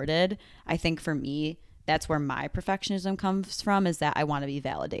rewarded. I think for me, that's where my perfectionism comes from, is that I want to be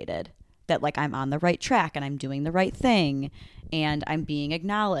validated, that like I'm on the right track and I'm doing the right thing and I'm being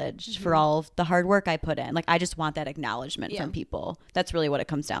acknowledged for all of the hard work I put in. Like I just want that acknowledgement from people. That's really what it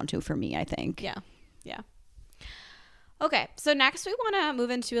comes down to for me, I think. Yeah. Yeah. Okay, so next we want to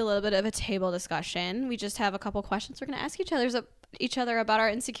move into a little bit of a table discussion. We just have a couple questions we're going to ask each other about our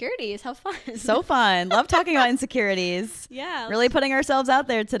insecurities. How fun. So fun. Love talking about insecurities. Yeah. Really putting ourselves out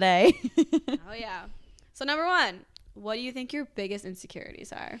there today. Oh, yeah. So number one, what do you think your biggest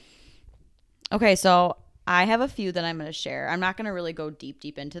insecurities are? Okay, so I have a few that I'm going to share. I'm not going to really go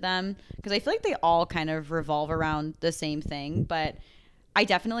deep into them because I feel like they all kind of revolve around the same thing, but I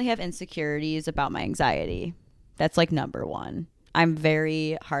definitely have insecurities about my anxiety. That's like number one. I'm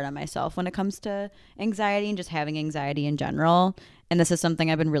very hard on myself when it comes to anxiety and just having anxiety in general. And this is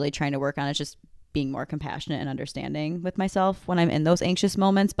something I've been really trying to work on, is just being more compassionate and understanding with myself when I'm in those anxious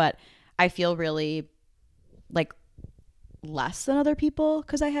moments. But I feel really like less than other people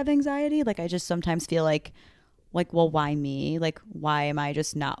because I have anxiety. Like I just sometimes feel like, well, why me? Like, why am I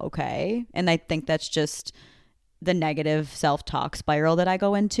just not okay? And I think that's just the negative self-talk spiral that I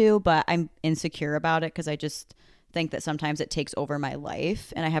go into, but I'm insecure about it because I just think that sometimes it takes over my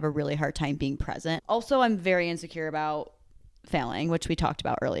life and I have a really hard time being present. Also, I'm very insecure about failing, which we talked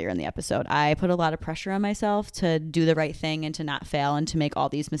about earlier in the episode. I put a lot of pressure on myself to do the right thing and to not fail and to make all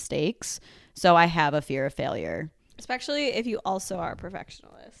these mistakes. So I have a fear of failure. Especially if you also are a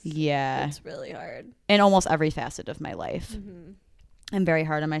perfectionist. Yeah. It's really hard. In almost every facet of my life. Mm-hmm. I'm very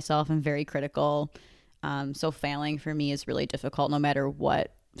hard on myself. I'm very critical. So failing for me is really difficult no matter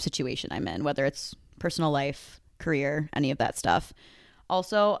what situation I'm in, whether it's personal life, career, any of that stuff.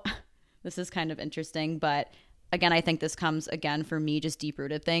 Also, this is kind of interesting, but again, I think this comes again for me, just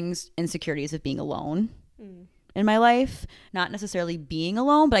deep-rooted things, insecurities of being alone in my life. Not necessarily being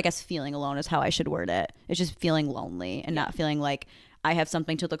alone, but I guess feeling alone is how I should word it. It's just feeling lonely and not feeling like I have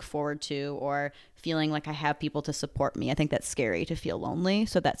something to look forward to or feeling like I have people to support me. I think that's scary to feel lonely.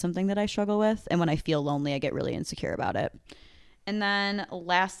 So that's something that I struggle with. And when I feel lonely, I get really insecure about it. And then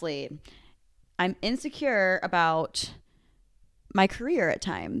lastly, I'm insecure about my career at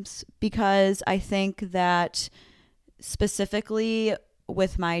times because I think that specifically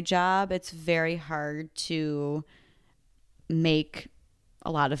with my job, it's very hard to make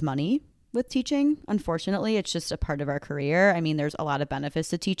a lot of money with teaching. Unfortunately, it's just a part of our career. I mean, there's a lot of benefits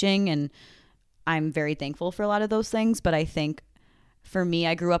to teaching and I'm very thankful for a lot of those things. But I think for me,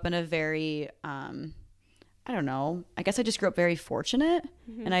 I grew up in a very, I don't know, I guess I just grew up very fortunate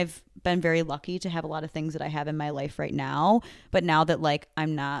and I've been very lucky to have a lot of things that I have in my life right now. But now that like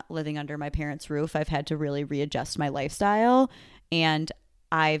I'm not living under my parents' roof, I've had to really readjust my lifestyle. And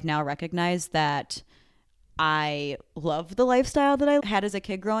I've now recognized that I love the lifestyle that I had as a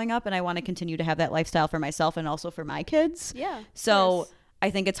kid growing up and I want to continue to have that lifestyle for myself and also for my kids. Yeah. So I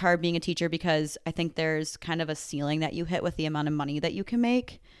think it's hard being a teacher because I think there's kind of a ceiling that you hit with the amount of money that you can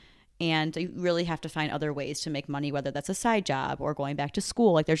make. And you really have to find other ways to make money, whether that's a side job or going back to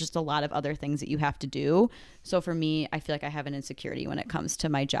school. Like there's just a lot of other things that you have to do. So for me, I feel like I have an insecurity when it comes to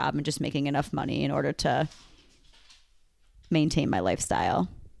my job and just making enough money in order to maintain my lifestyle.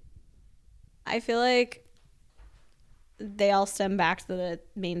 I feel like they all stem back to the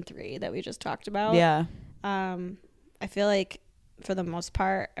main three that we just talked about. Yeah. I feel like for the most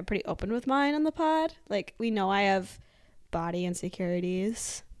part, I'm pretty open with mine on the pod. Like we know I have body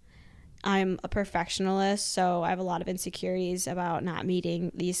insecurities. I'm a perfectionist, so I have a lot of insecurities about not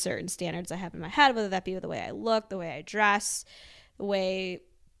meeting these certain standards I have in my head, whether that be the way I look, the way I dress, the way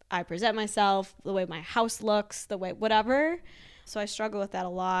I present myself, the way my house looks, the way whatever. So I struggle with that a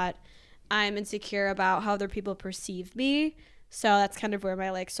lot. I'm insecure about how other people perceive me. So that's kind of where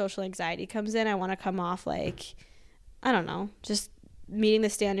my like social anxiety comes in. I want to come off like, I don't know, just meeting the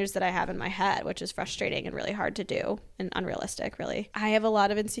standards that I have in my head, which is frustrating and really hard to do and unrealistic, really. I have a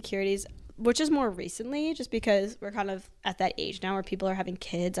lot of insecurities, which is more recently just because we're kind of at that age now where people are having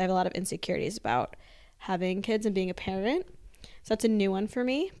kids. I have a lot of insecurities about having kids and being a parent. So that's a new one for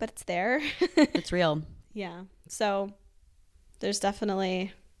me, but it's there. It's real. Yeah. So there's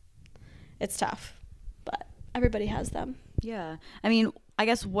definitely, it's tough, but everybody has them. Yeah. I mean, I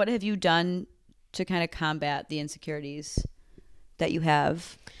guess what have you done to kind of combat the insecurities that you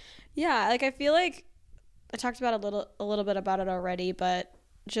have? Yeah, like I feel like I talked about a little bit about it already, but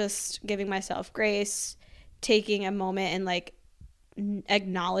just giving myself grace, taking a moment and like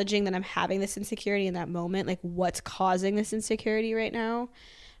acknowledging that I'm having this insecurity in that moment, like what's causing this insecurity right now,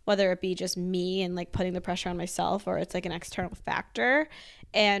 whether it be just me and like putting the pressure on myself or it's like an external factor,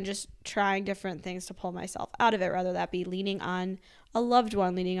 and just trying different things to pull myself out of it, whether that be leaning on a loved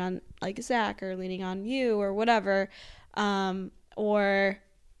one, leaning on like Zach or leaning on you or whatever, or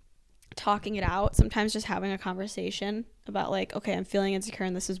talking it out. Sometimes just having a conversation about like, okay, I'm feeling insecure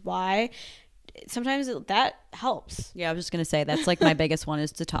and this is why. Sometimes that helps. Yeah, I was just going to say that's like my biggest one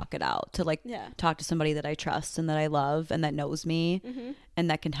is to talk it out, to like talk to somebody that I trust and that I love and that knows me and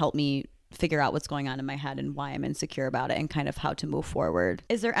that can help me figure out what's going on in my head and why I'm insecure about it and kind of how to move forward.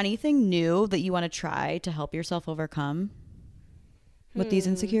 Is there anything new that you want to try to help yourself overcome with these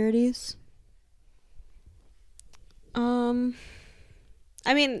insecurities?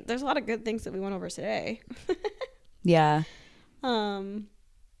 I mean, there's a lot of good things that we went over today. Yeah. But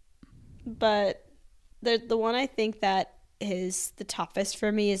the one I think that is the toughest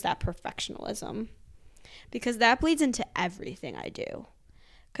for me is that perfectionism, because that bleeds into everything I do.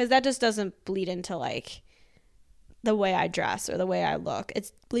 Because that just doesn't bleed into like the way I dress or the way I look.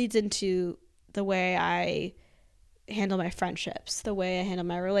 It bleeds into the way I handle my friendships, the way I handle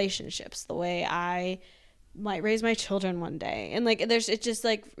my relationships, the way I might raise my children one day. And like it just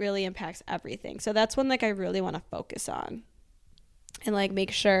like really impacts everything. So that's one like I really want to focus on and like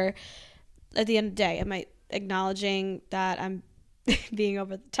make sure at the end of the day, am I acknowledging that I'm being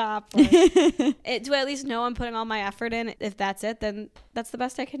over the top, or to at least know I'm putting all my effort in. If that's it, then that's the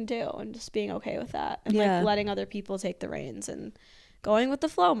best I can do, and just being okay with that, and like letting other people take the reins and going with the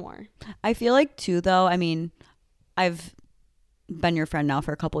flow more. I feel like too, though, I mean, I've been your friend now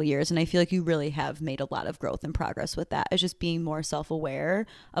for a couple of years, and I feel like you really have made a lot of growth and progress with that. It's just being more self-aware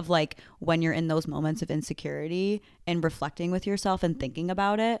of like when you're in those moments of insecurity and reflecting with yourself and thinking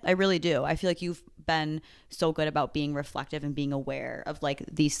about it. I really do. I feel like you've been so good about being reflective and being aware of like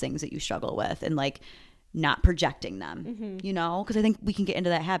these things that you struggle with and like not projecting them, you know, because I think we can get into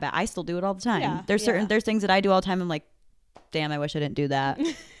that habit. I still do it all the time. There's things that I do all the time. I'm like, damn, I wish I didn't do that.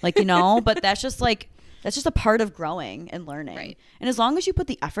 Like, you know, but that's just a part of growing and learning. Right. And as long as you put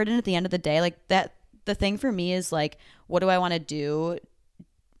the effort in at the end of the day, like that, the thing for me is like, what do I want to do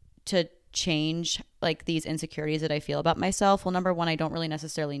to change like these insecurities that I feel about myself? Well, number one, I don't really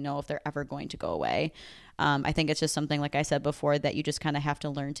necessarily know if they're ever going to go away. I think it's just something, like I said before, that you just kind of have to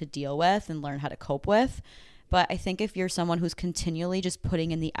learn to deal with and learn how to cope with. But I think if you're someone who's continually just putting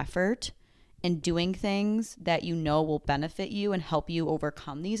in the effort and doing things that you know will benefit you and help you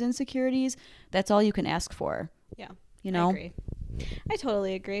overcome these insecurities, that's all you can ask for. Yeah. You know? I agree. I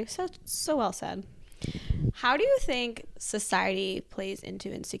totally agree. So well said. How do you think society plays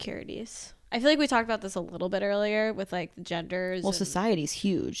into insecurities? I feel like we talked about this a little bit earlier with like the genders. Well, society's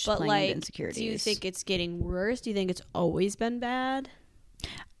huge. But like, insecurities. Do you think it's getting worse? Do you think it's always been bad?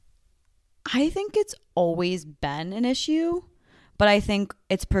 I think it's always been an issue, but I think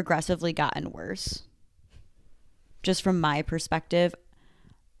it's progressively gotten worse. Just from my perspective,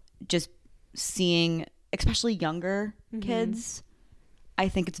 just seeing, especially younger kids, I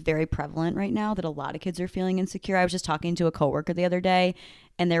think it's very prevalent right now that a lot of kids are feeling insecure. I was just talking to a coworker the other day,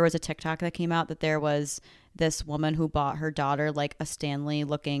 and there was a TikTok that came out that there was this woman who bought her daughter like a Stanley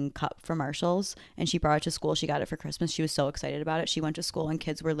looking cup from Marshall's, and she brought it to school. She got it for Christmas. She was so excited about it. She went to school and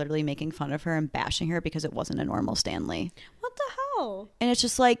kids were literally making fun of her and bashing her because it wasn't a normal Stanley. What the hell? And it's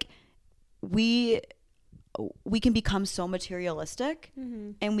just like we can become so materialistic,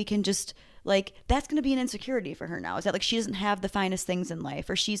 and we can just like, that's going to be an insecurity for her now, is that like she doesn't have the finest things in life,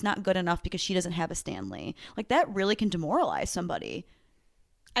 or she's not good enough because she doesn't have a Stanley. Like that really can demoralize somebody.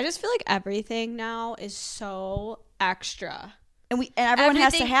 I just feel like everything now is so extra, and everyone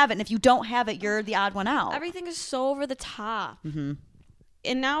has to have it, and if you don't have it, you're the odd one out. Everything is so over the top. And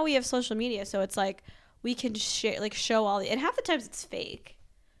now we have social media, so it's like we can show all the, and half the times it's fake.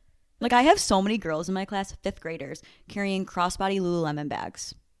 Like I have so many girls in my class, 5th graders, carrying crossbody Lululemon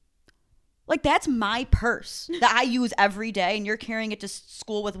bags. Like that's my purse that I use every day, and you're carrying it to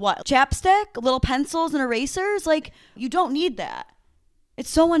school with what? Chapstick, little pencils and erasers? Like you don't need that. It's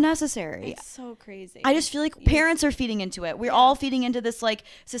so unnecessary. It's so crazy. I just feel like parents are feeding into it. We're all feeding into this like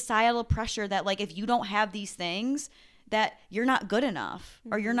societal pressure that like if you don't have these things, that you're not good enough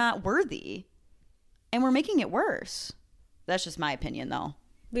or you're not worthy. And we're making it worse. That's just my opinion though.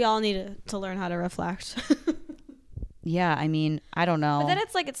 We all need to learn how to reflect. Yeah, I mean, I don't know. But then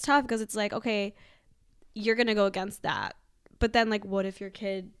it's like, it's tough because it's like, okay, you're going to go against that. But then like, what if your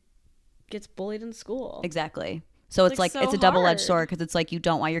kid gets bullied in school? Exactly. So it's like, so it's a double-edged sword because it's like you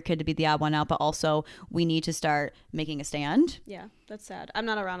don't want your kid to be the odd one out, but also we need to start making a stand. Yeah, that's sad. I'm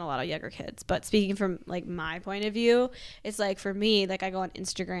not around a lot of younger kids, but speaking from like my point of view, it's like for me, like I go on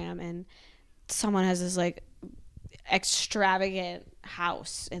Instagram and someone has this like extravagant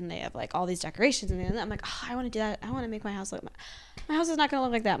house and they have like all these decorations and I'm like, oh, I want to do that. I want to make my house look, my house is not gonna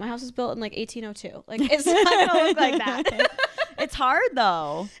look like that. My house was built in like 1802. Like it's not gonna look like that. It's hard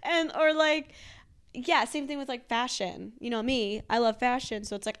though. And or like, yeah, same thing with like fashion. You know me, I love fashion,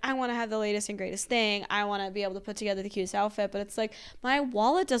 so it's like I want to have the latest and greatest thing. I want to be able to put together the cutest outfit, but it's like my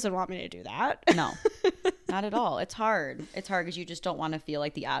wallet doesn't want me to do that. No, not at all. It's hard. It's hard because you just don't want to feel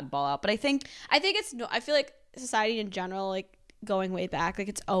like the oddball out. But I think it's no. I feel like society in general, like going way back, like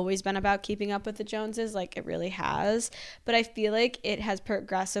it's always been about keeping up with the Joneses. Like it really has. But I feel like it has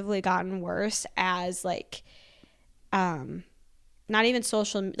progressively gotten worse as like, not even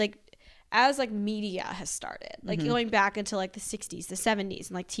social like. As like media has started, like going back into like the 60s, the 70s,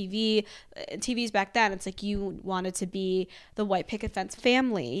 and like TVs back then, it's like you wanted to be the white picket fence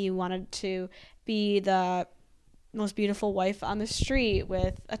family. You wanted to be the most beautiful wife on the street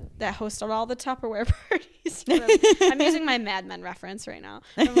that hosted all the Tupperware parties. I'm using my Mad Men reference right now.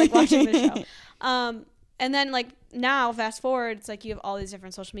 I'm like watching the show. And then like now, fast forward, it's like you have all these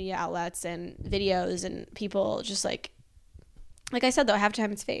different social media outlets and videos and people just like I said though, half the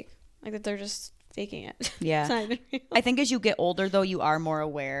time it's fake. Like that they're just faking it. Yeah. It's not even real. I think as you get older, though, you are more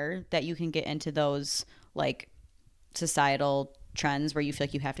aware that you can get into those like societal trends where you feel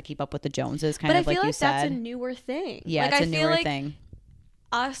like you have to keep up with the Joneses, kind of like you said. But I feel like that's a newer thing. Yeah, like, it's a newer thing.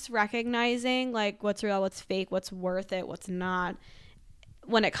 Us recognizing like what's real, what's fake, what's worth it, what's not,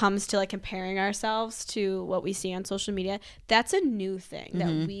 when it comes to like comparing ourselves to what we see on social media, that's a new thing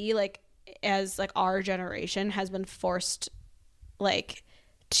that we like as like our generation has been forced like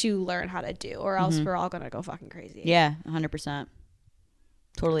to learn how to do, or else we're all gonna go fucking crazy. Yeah, 100%.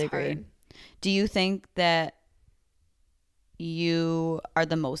 Totally agree. Hard. Do you think that you are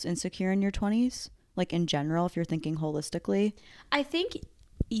the most insecure in your 20s, like in general, if you're thinking holistically? I think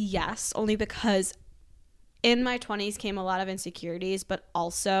yes, only because in my 20s came a lot of insecurities, but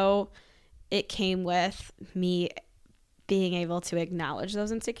also it came with me being able to acknowledge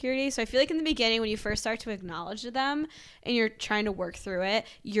those insecurities. So I feel like in the beginning, when you first start to acknowledge them and you're trying to work through it,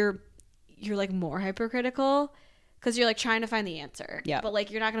 you're like more hypercritical because you're like trying to find the answer. Yeah. But like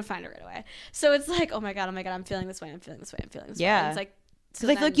you're not gonna find it right away. So it's like, oh my god, I'm feeling this way. I'm feeling this way. Yeah. It's like, because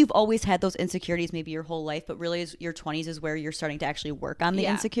I feel like you've always had those insecurities maybe your whole life, but really your 20s is where you're starting to actually work on the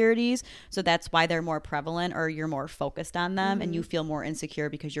insecurities. So that's why they're more prevalent, or you're more focused on them and you feel more insecure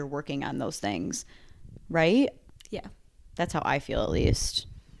because you're working on those things. Right? Yeah. That's how I feel, at least.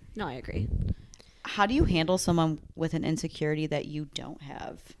 No, I agree. How do you handle someone with an insecurity that you don't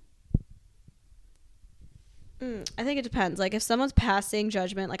have? I think it depends. Like if someone's passing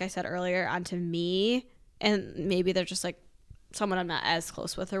judgment, like I said earlier, onto me, and maybe they're just like someone I'm not as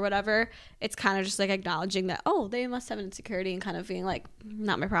close with or whatever, it's kind of just like acknowledging that, oh, they must have an insecurity, and kind of being like,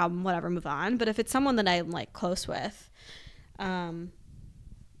 not my problem, whatever, move on. But if it's someone that I'm like close with,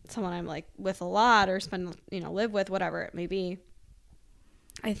 someone I'm like with a lot or live with, whatever it may be,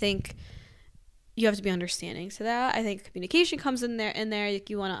 I think you have to be understanding to that. I think communication comes in there. Like,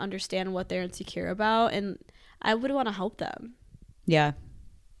 you want to understand what they're insecure about, and I would want to help them. Yeah.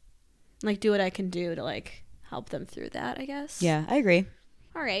 Like, do what I can do to like help them through that, I guess. Yeah, I agree.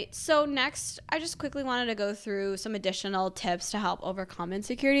 All right. So next, I just quickly wanted to go through some additional tips to help overcome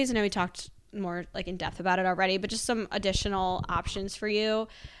insecurities. I know we talked more like in depth about it already, but just some additional options for you.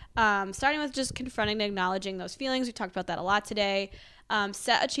 Starting with just confronting and acknowledging those feelings. We talked about that a lot today.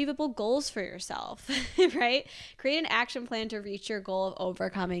 Set achievable goals for yourself, right? Create an action plan to reach your goal of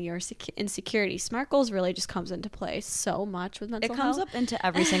overcoming your insecurity. SMART goals really just comes into play so much with mental health. It comes up into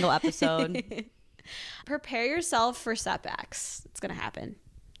every single episode. Prepare yourself for setbacks. It's going to happen.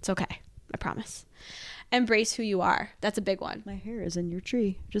 It's okay. I promise. Embrace who you are. That's a big one. My hair is in your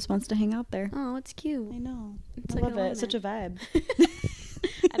tree. Just wants to hang out there. Oh, it's cute. I know. It's I like love it. It's such a vibe.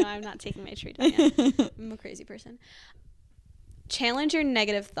 I know, I'm not taking my tree down yet. I'm a crazy person. Challenge your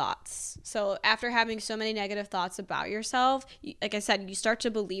negative thoughts. So after having so many negative thoughts about yourself, like I said, you start to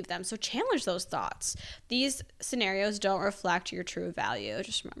believe them. So challenge those thoughts. These scenarios don't reflect your true value.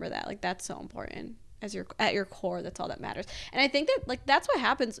 Just remember that. Like, that's so important. As you're at your core, that's all that matters. And I think that like that's what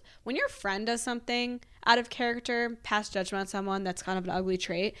happens when your friend does something out of character, pass judgment on someone that's kind of an ugly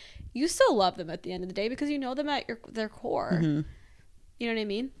trait. You still love them at the end of the day because you know them at their core. Mm-hmm. You know what I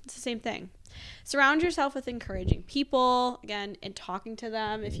mean? It's the same thing. Surround yourself with encouraging people, again, and talking to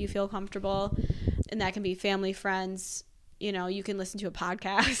them if you feel comfortable. And that can be family, friends. You know, you can listen to a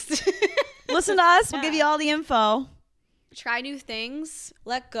podcast. Listen to us. We'll give you all the info. Try new things.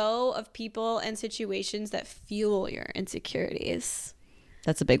 Let go of people and situations that fuel your insecurities.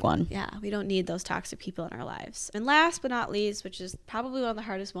 That's a big one. Yeah, we don't need those toxic people in our lives. And last but not least, which is probably one of the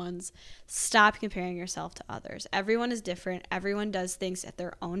hardest ones, stop comparing yourself to others. Everyone is different. Everyone does things at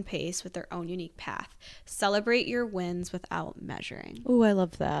their own pace with their own unique path. Celebrate your wins without measuring. Oh, I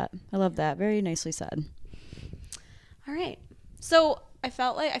love that. I love that. Very nicely said. All right. So I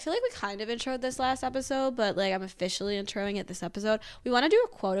feel like we kind of introed this last episode, but like I'm officially introing it this episode. We want to do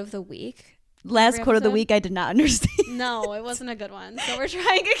a quote of the week. Last quote of the week, I did not understand. No, it wasn't a good one. So we're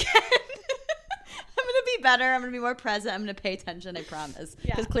trying again. I'm going to be better. I'm going to be more present. I'm going to pay attention, I promise.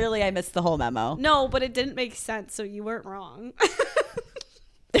 Because clearly I missed the whole memo. No, but it didn't make sense, so you weren't wrong.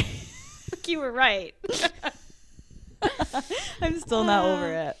 You were right. I'm still not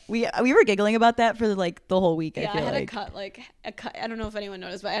over it. We were giggling about that for like the whole week. Yeah, I had to cut I don't know if anyone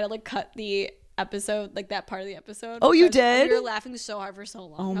noticed, but I had to like cut the episode, like that part of the episode. Oh, you did? We were laughing so hard for so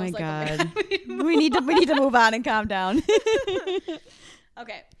long. Oh my god. We need to move on and calm down.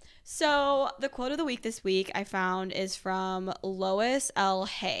 Okay. So the quote of the week this week I found is from Lois L.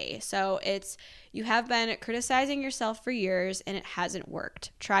 Hay. So it's, you have been criticizing yourself for years and it hasn't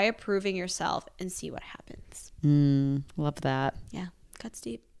worked. Try approving yourself and see what happens. Love that. Yeah. Cuts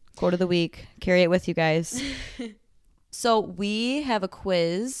deep. Quote of the week. Carry it with you guys. So we have a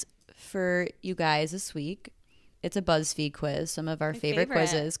quiz for you guys this week. It's a BuzzFeed quiz. Some of our favorite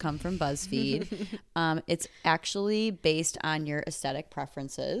quizzes come from BuzzFeed. It's actually based on your aesthetic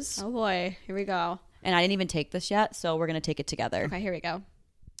preferences. Oh boy, here we go. And I didn't even take this yet, so we're going to take it together. Okay, here we go.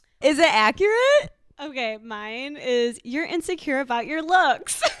 Is it accurate? Okay, mine is, you're insecure about your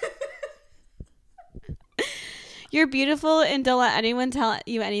looks. You're beautiful and don't let anyone tell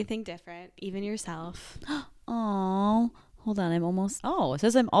you anything different, even yourself. Oh, hold on. It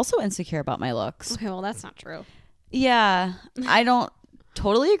says I'm also insecure about my looks. Okay, well, that's not true. Yeah, I don't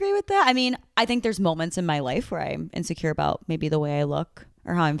totally agree with that. I mean, I think there's moments in my life where I'm insecure about maybe the way I look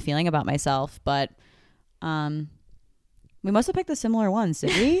or how I'm feeling about myself, but we must have picked the similar ones, did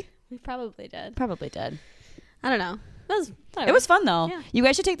we? We probably did. I don't know. It was fun though. Yeah. You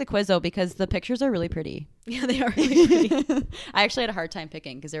guys should take the quiz though because the pictures are really pretty. Yeah, they are really pretty. I actually had a hard time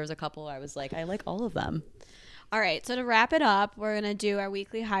picking because there was a couple I was like, I like all of them. All right, so to wrap it up, we're going to do our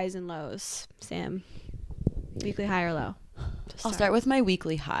weekly highs and lows. Sam, weekly high or low? I'll start with my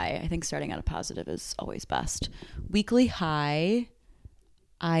weekly high. I think starting out a positive is always best. Weekly high,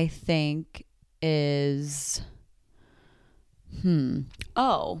 I think, is...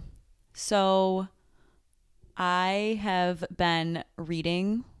 So I have been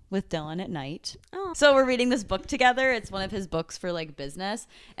reading with Dylan at night. Oh. So we're reading this book together. It's one of his books for like business.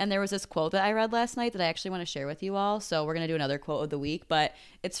 And there was this quote that I read last night that I actually want to share with you all. So we're going to do another quote of the week, but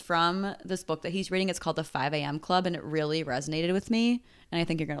it's from this book that he's reading. It's called The 5 a.m. Club, and it really resonated with me. And I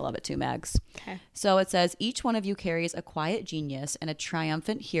think you're going to love it too, Megs. Okay. So it says, each one of you carries a quiet genius and a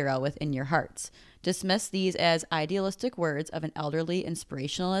triumphant hero within your hearts. Dismiss these as idealistic words of an elderly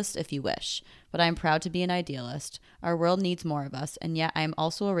inspirationalist if you wish. But I am proud to be an idealist. Our world needs more of us, and yet I am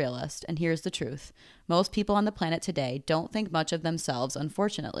also a realist. And here's the truth. Most people on the planet today don't think much of themselves,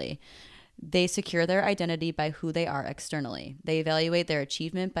 unfortunately. They secure their identity by who they are externally. They evaluate their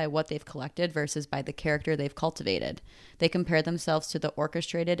achievement by what they've collected versus by the character they've cultivated. They compare themselves to the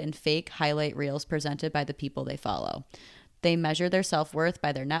orchestrated and fake highlight reels presented by the people they follow. They measure their self-worth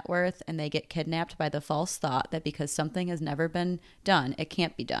by their net worth, and they get kidnapped by the false thought that because something has never been done, it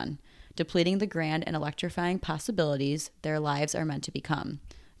can't be done, depleting the grand and electrifying possibilities their lives are meant to become.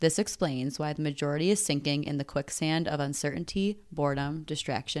 This explains why the majority is sinking in the quicksand of uncertainty, boredom,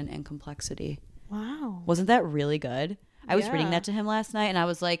 distraction, and complexity. Wow. Wasn't that really good? I was reading Yeah. that to him last night, and I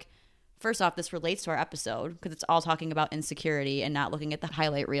was like, first off, this relates to our episode because it's all talking about insecurity and not looking at the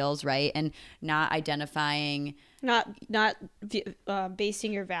highlight reels, right? And not identifying... Not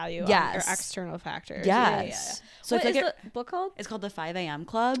basing your value on Yes. your external factors. Yes. So what it's is like the book called? It's called the 5 a.m.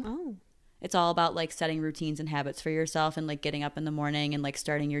 Club. Oh. It's all about like setting routines and habits for yourself and like getting up in the morning and like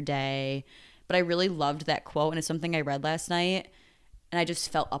starting your day. But I really loved that quote, and it's something I read last night, and I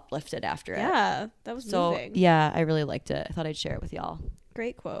just felt uplifted after it. Yeah, that was moving. Yeah, I really liked it. I thought I'd share it with y'all.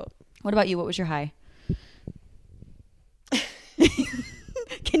 Great quote. What about you? What was your high?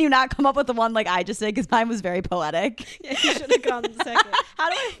 Can you not come up with the one like I just did? Because mine was very poetic. Yeah, you should have gone the second. How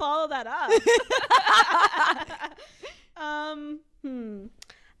do I follow that up?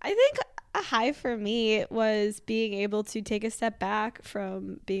 I think a high for me was being able to take a step back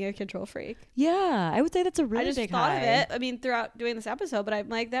from being a control freak. Yeah, I would say that's a really I just big thought high. of it. I mean, throughout doing this episode, but I'm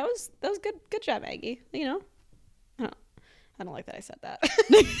like, that was good. Good job, Maggie. You know, I don't like that I said that.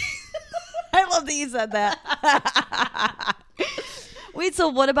 I love that you said that. Wait, so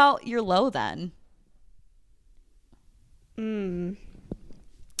what about your low then?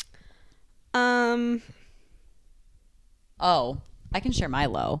 Oh, I can share my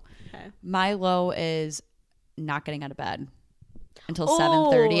low. Okay. My low is not getting out of bed until Oh.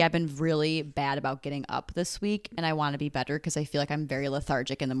 7:30. I've been really bad about getting up this week, and I want to be better because I feel like I'm very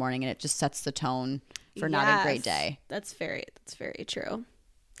lethargic in the morning, and it just sets the tone for not a great day. That's very true.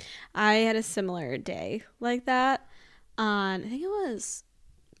 I had a similar day like that on, I think it was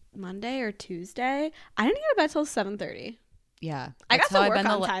Monday or Tuesday. I didn't get to bed till 7:30. Yeah. I got that's how to I've work been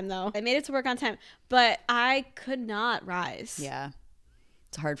on time though. I made it to work on time, but I could not rise. Yeah.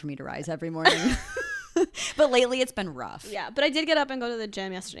 It's hard for me to rise every morning. But lately it's been rough. Yeah, but I did get up and go to the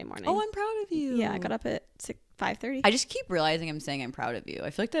gym yesterday morning. Oh, I'm proud of you. Yeah, I got up at 5:30. I just keep realizing I'm saying I'm proud of you. I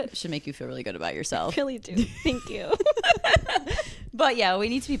feel like that should make you feel really good about yourself. really do. Thank you. But yeah, we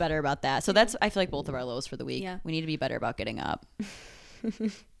need to be better about that. So that's, I feel like, both of our lows for the week. Yeah. We need to be better about getting up.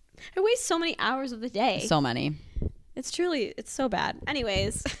 I waste so many hours of the day. So many. It's so bad.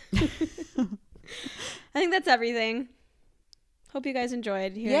 Anyways, I think that's everything. Hope you guys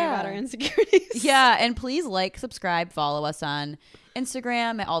enjoyed hearing about our insecurities. Yeah, and please like, subscribe, follow us on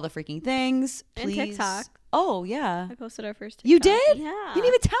Instagram and all the freaking things. Please. And TikTok. Oh, yeah. I posted our first TikTok. You did? Yeah. You didn't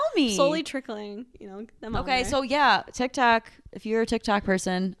even tell me. Slowly trickling, them on Okay, there. so yeah, TikTok. If you're a TikTok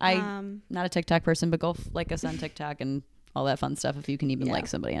person, I'm not a TikTok person, but go like us on TikTok and all that fun stuff. If you can even like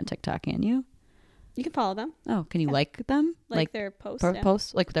somebody on TikTok, can you? You can follow them. Oh, can you like them? Like their posts.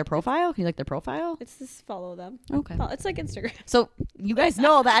 Post like their profile? Can you like their profile? It's just follow them. Okay. It's like Instagram. So you guys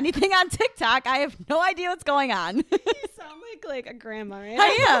know that anything on TikTok, I have no idea what's going on. You sound like a grandma, right?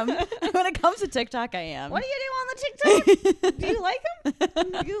 I am. When it comes to TikTok, I am. What do you do on the TikTok? Do you like them?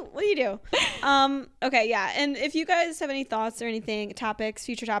 What do you do? Okay, yeah. And if you guys have any thoughts or anything,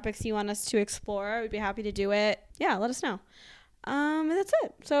 future topics you want us to explore, we'd be happy to do it. Yeah, let us know. And that's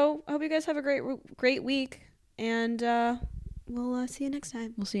it. So I hope you guys have a great week, and we'll see you next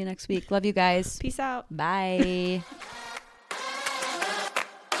time. We'll see you next week. Love you guys. Peace out. Bye.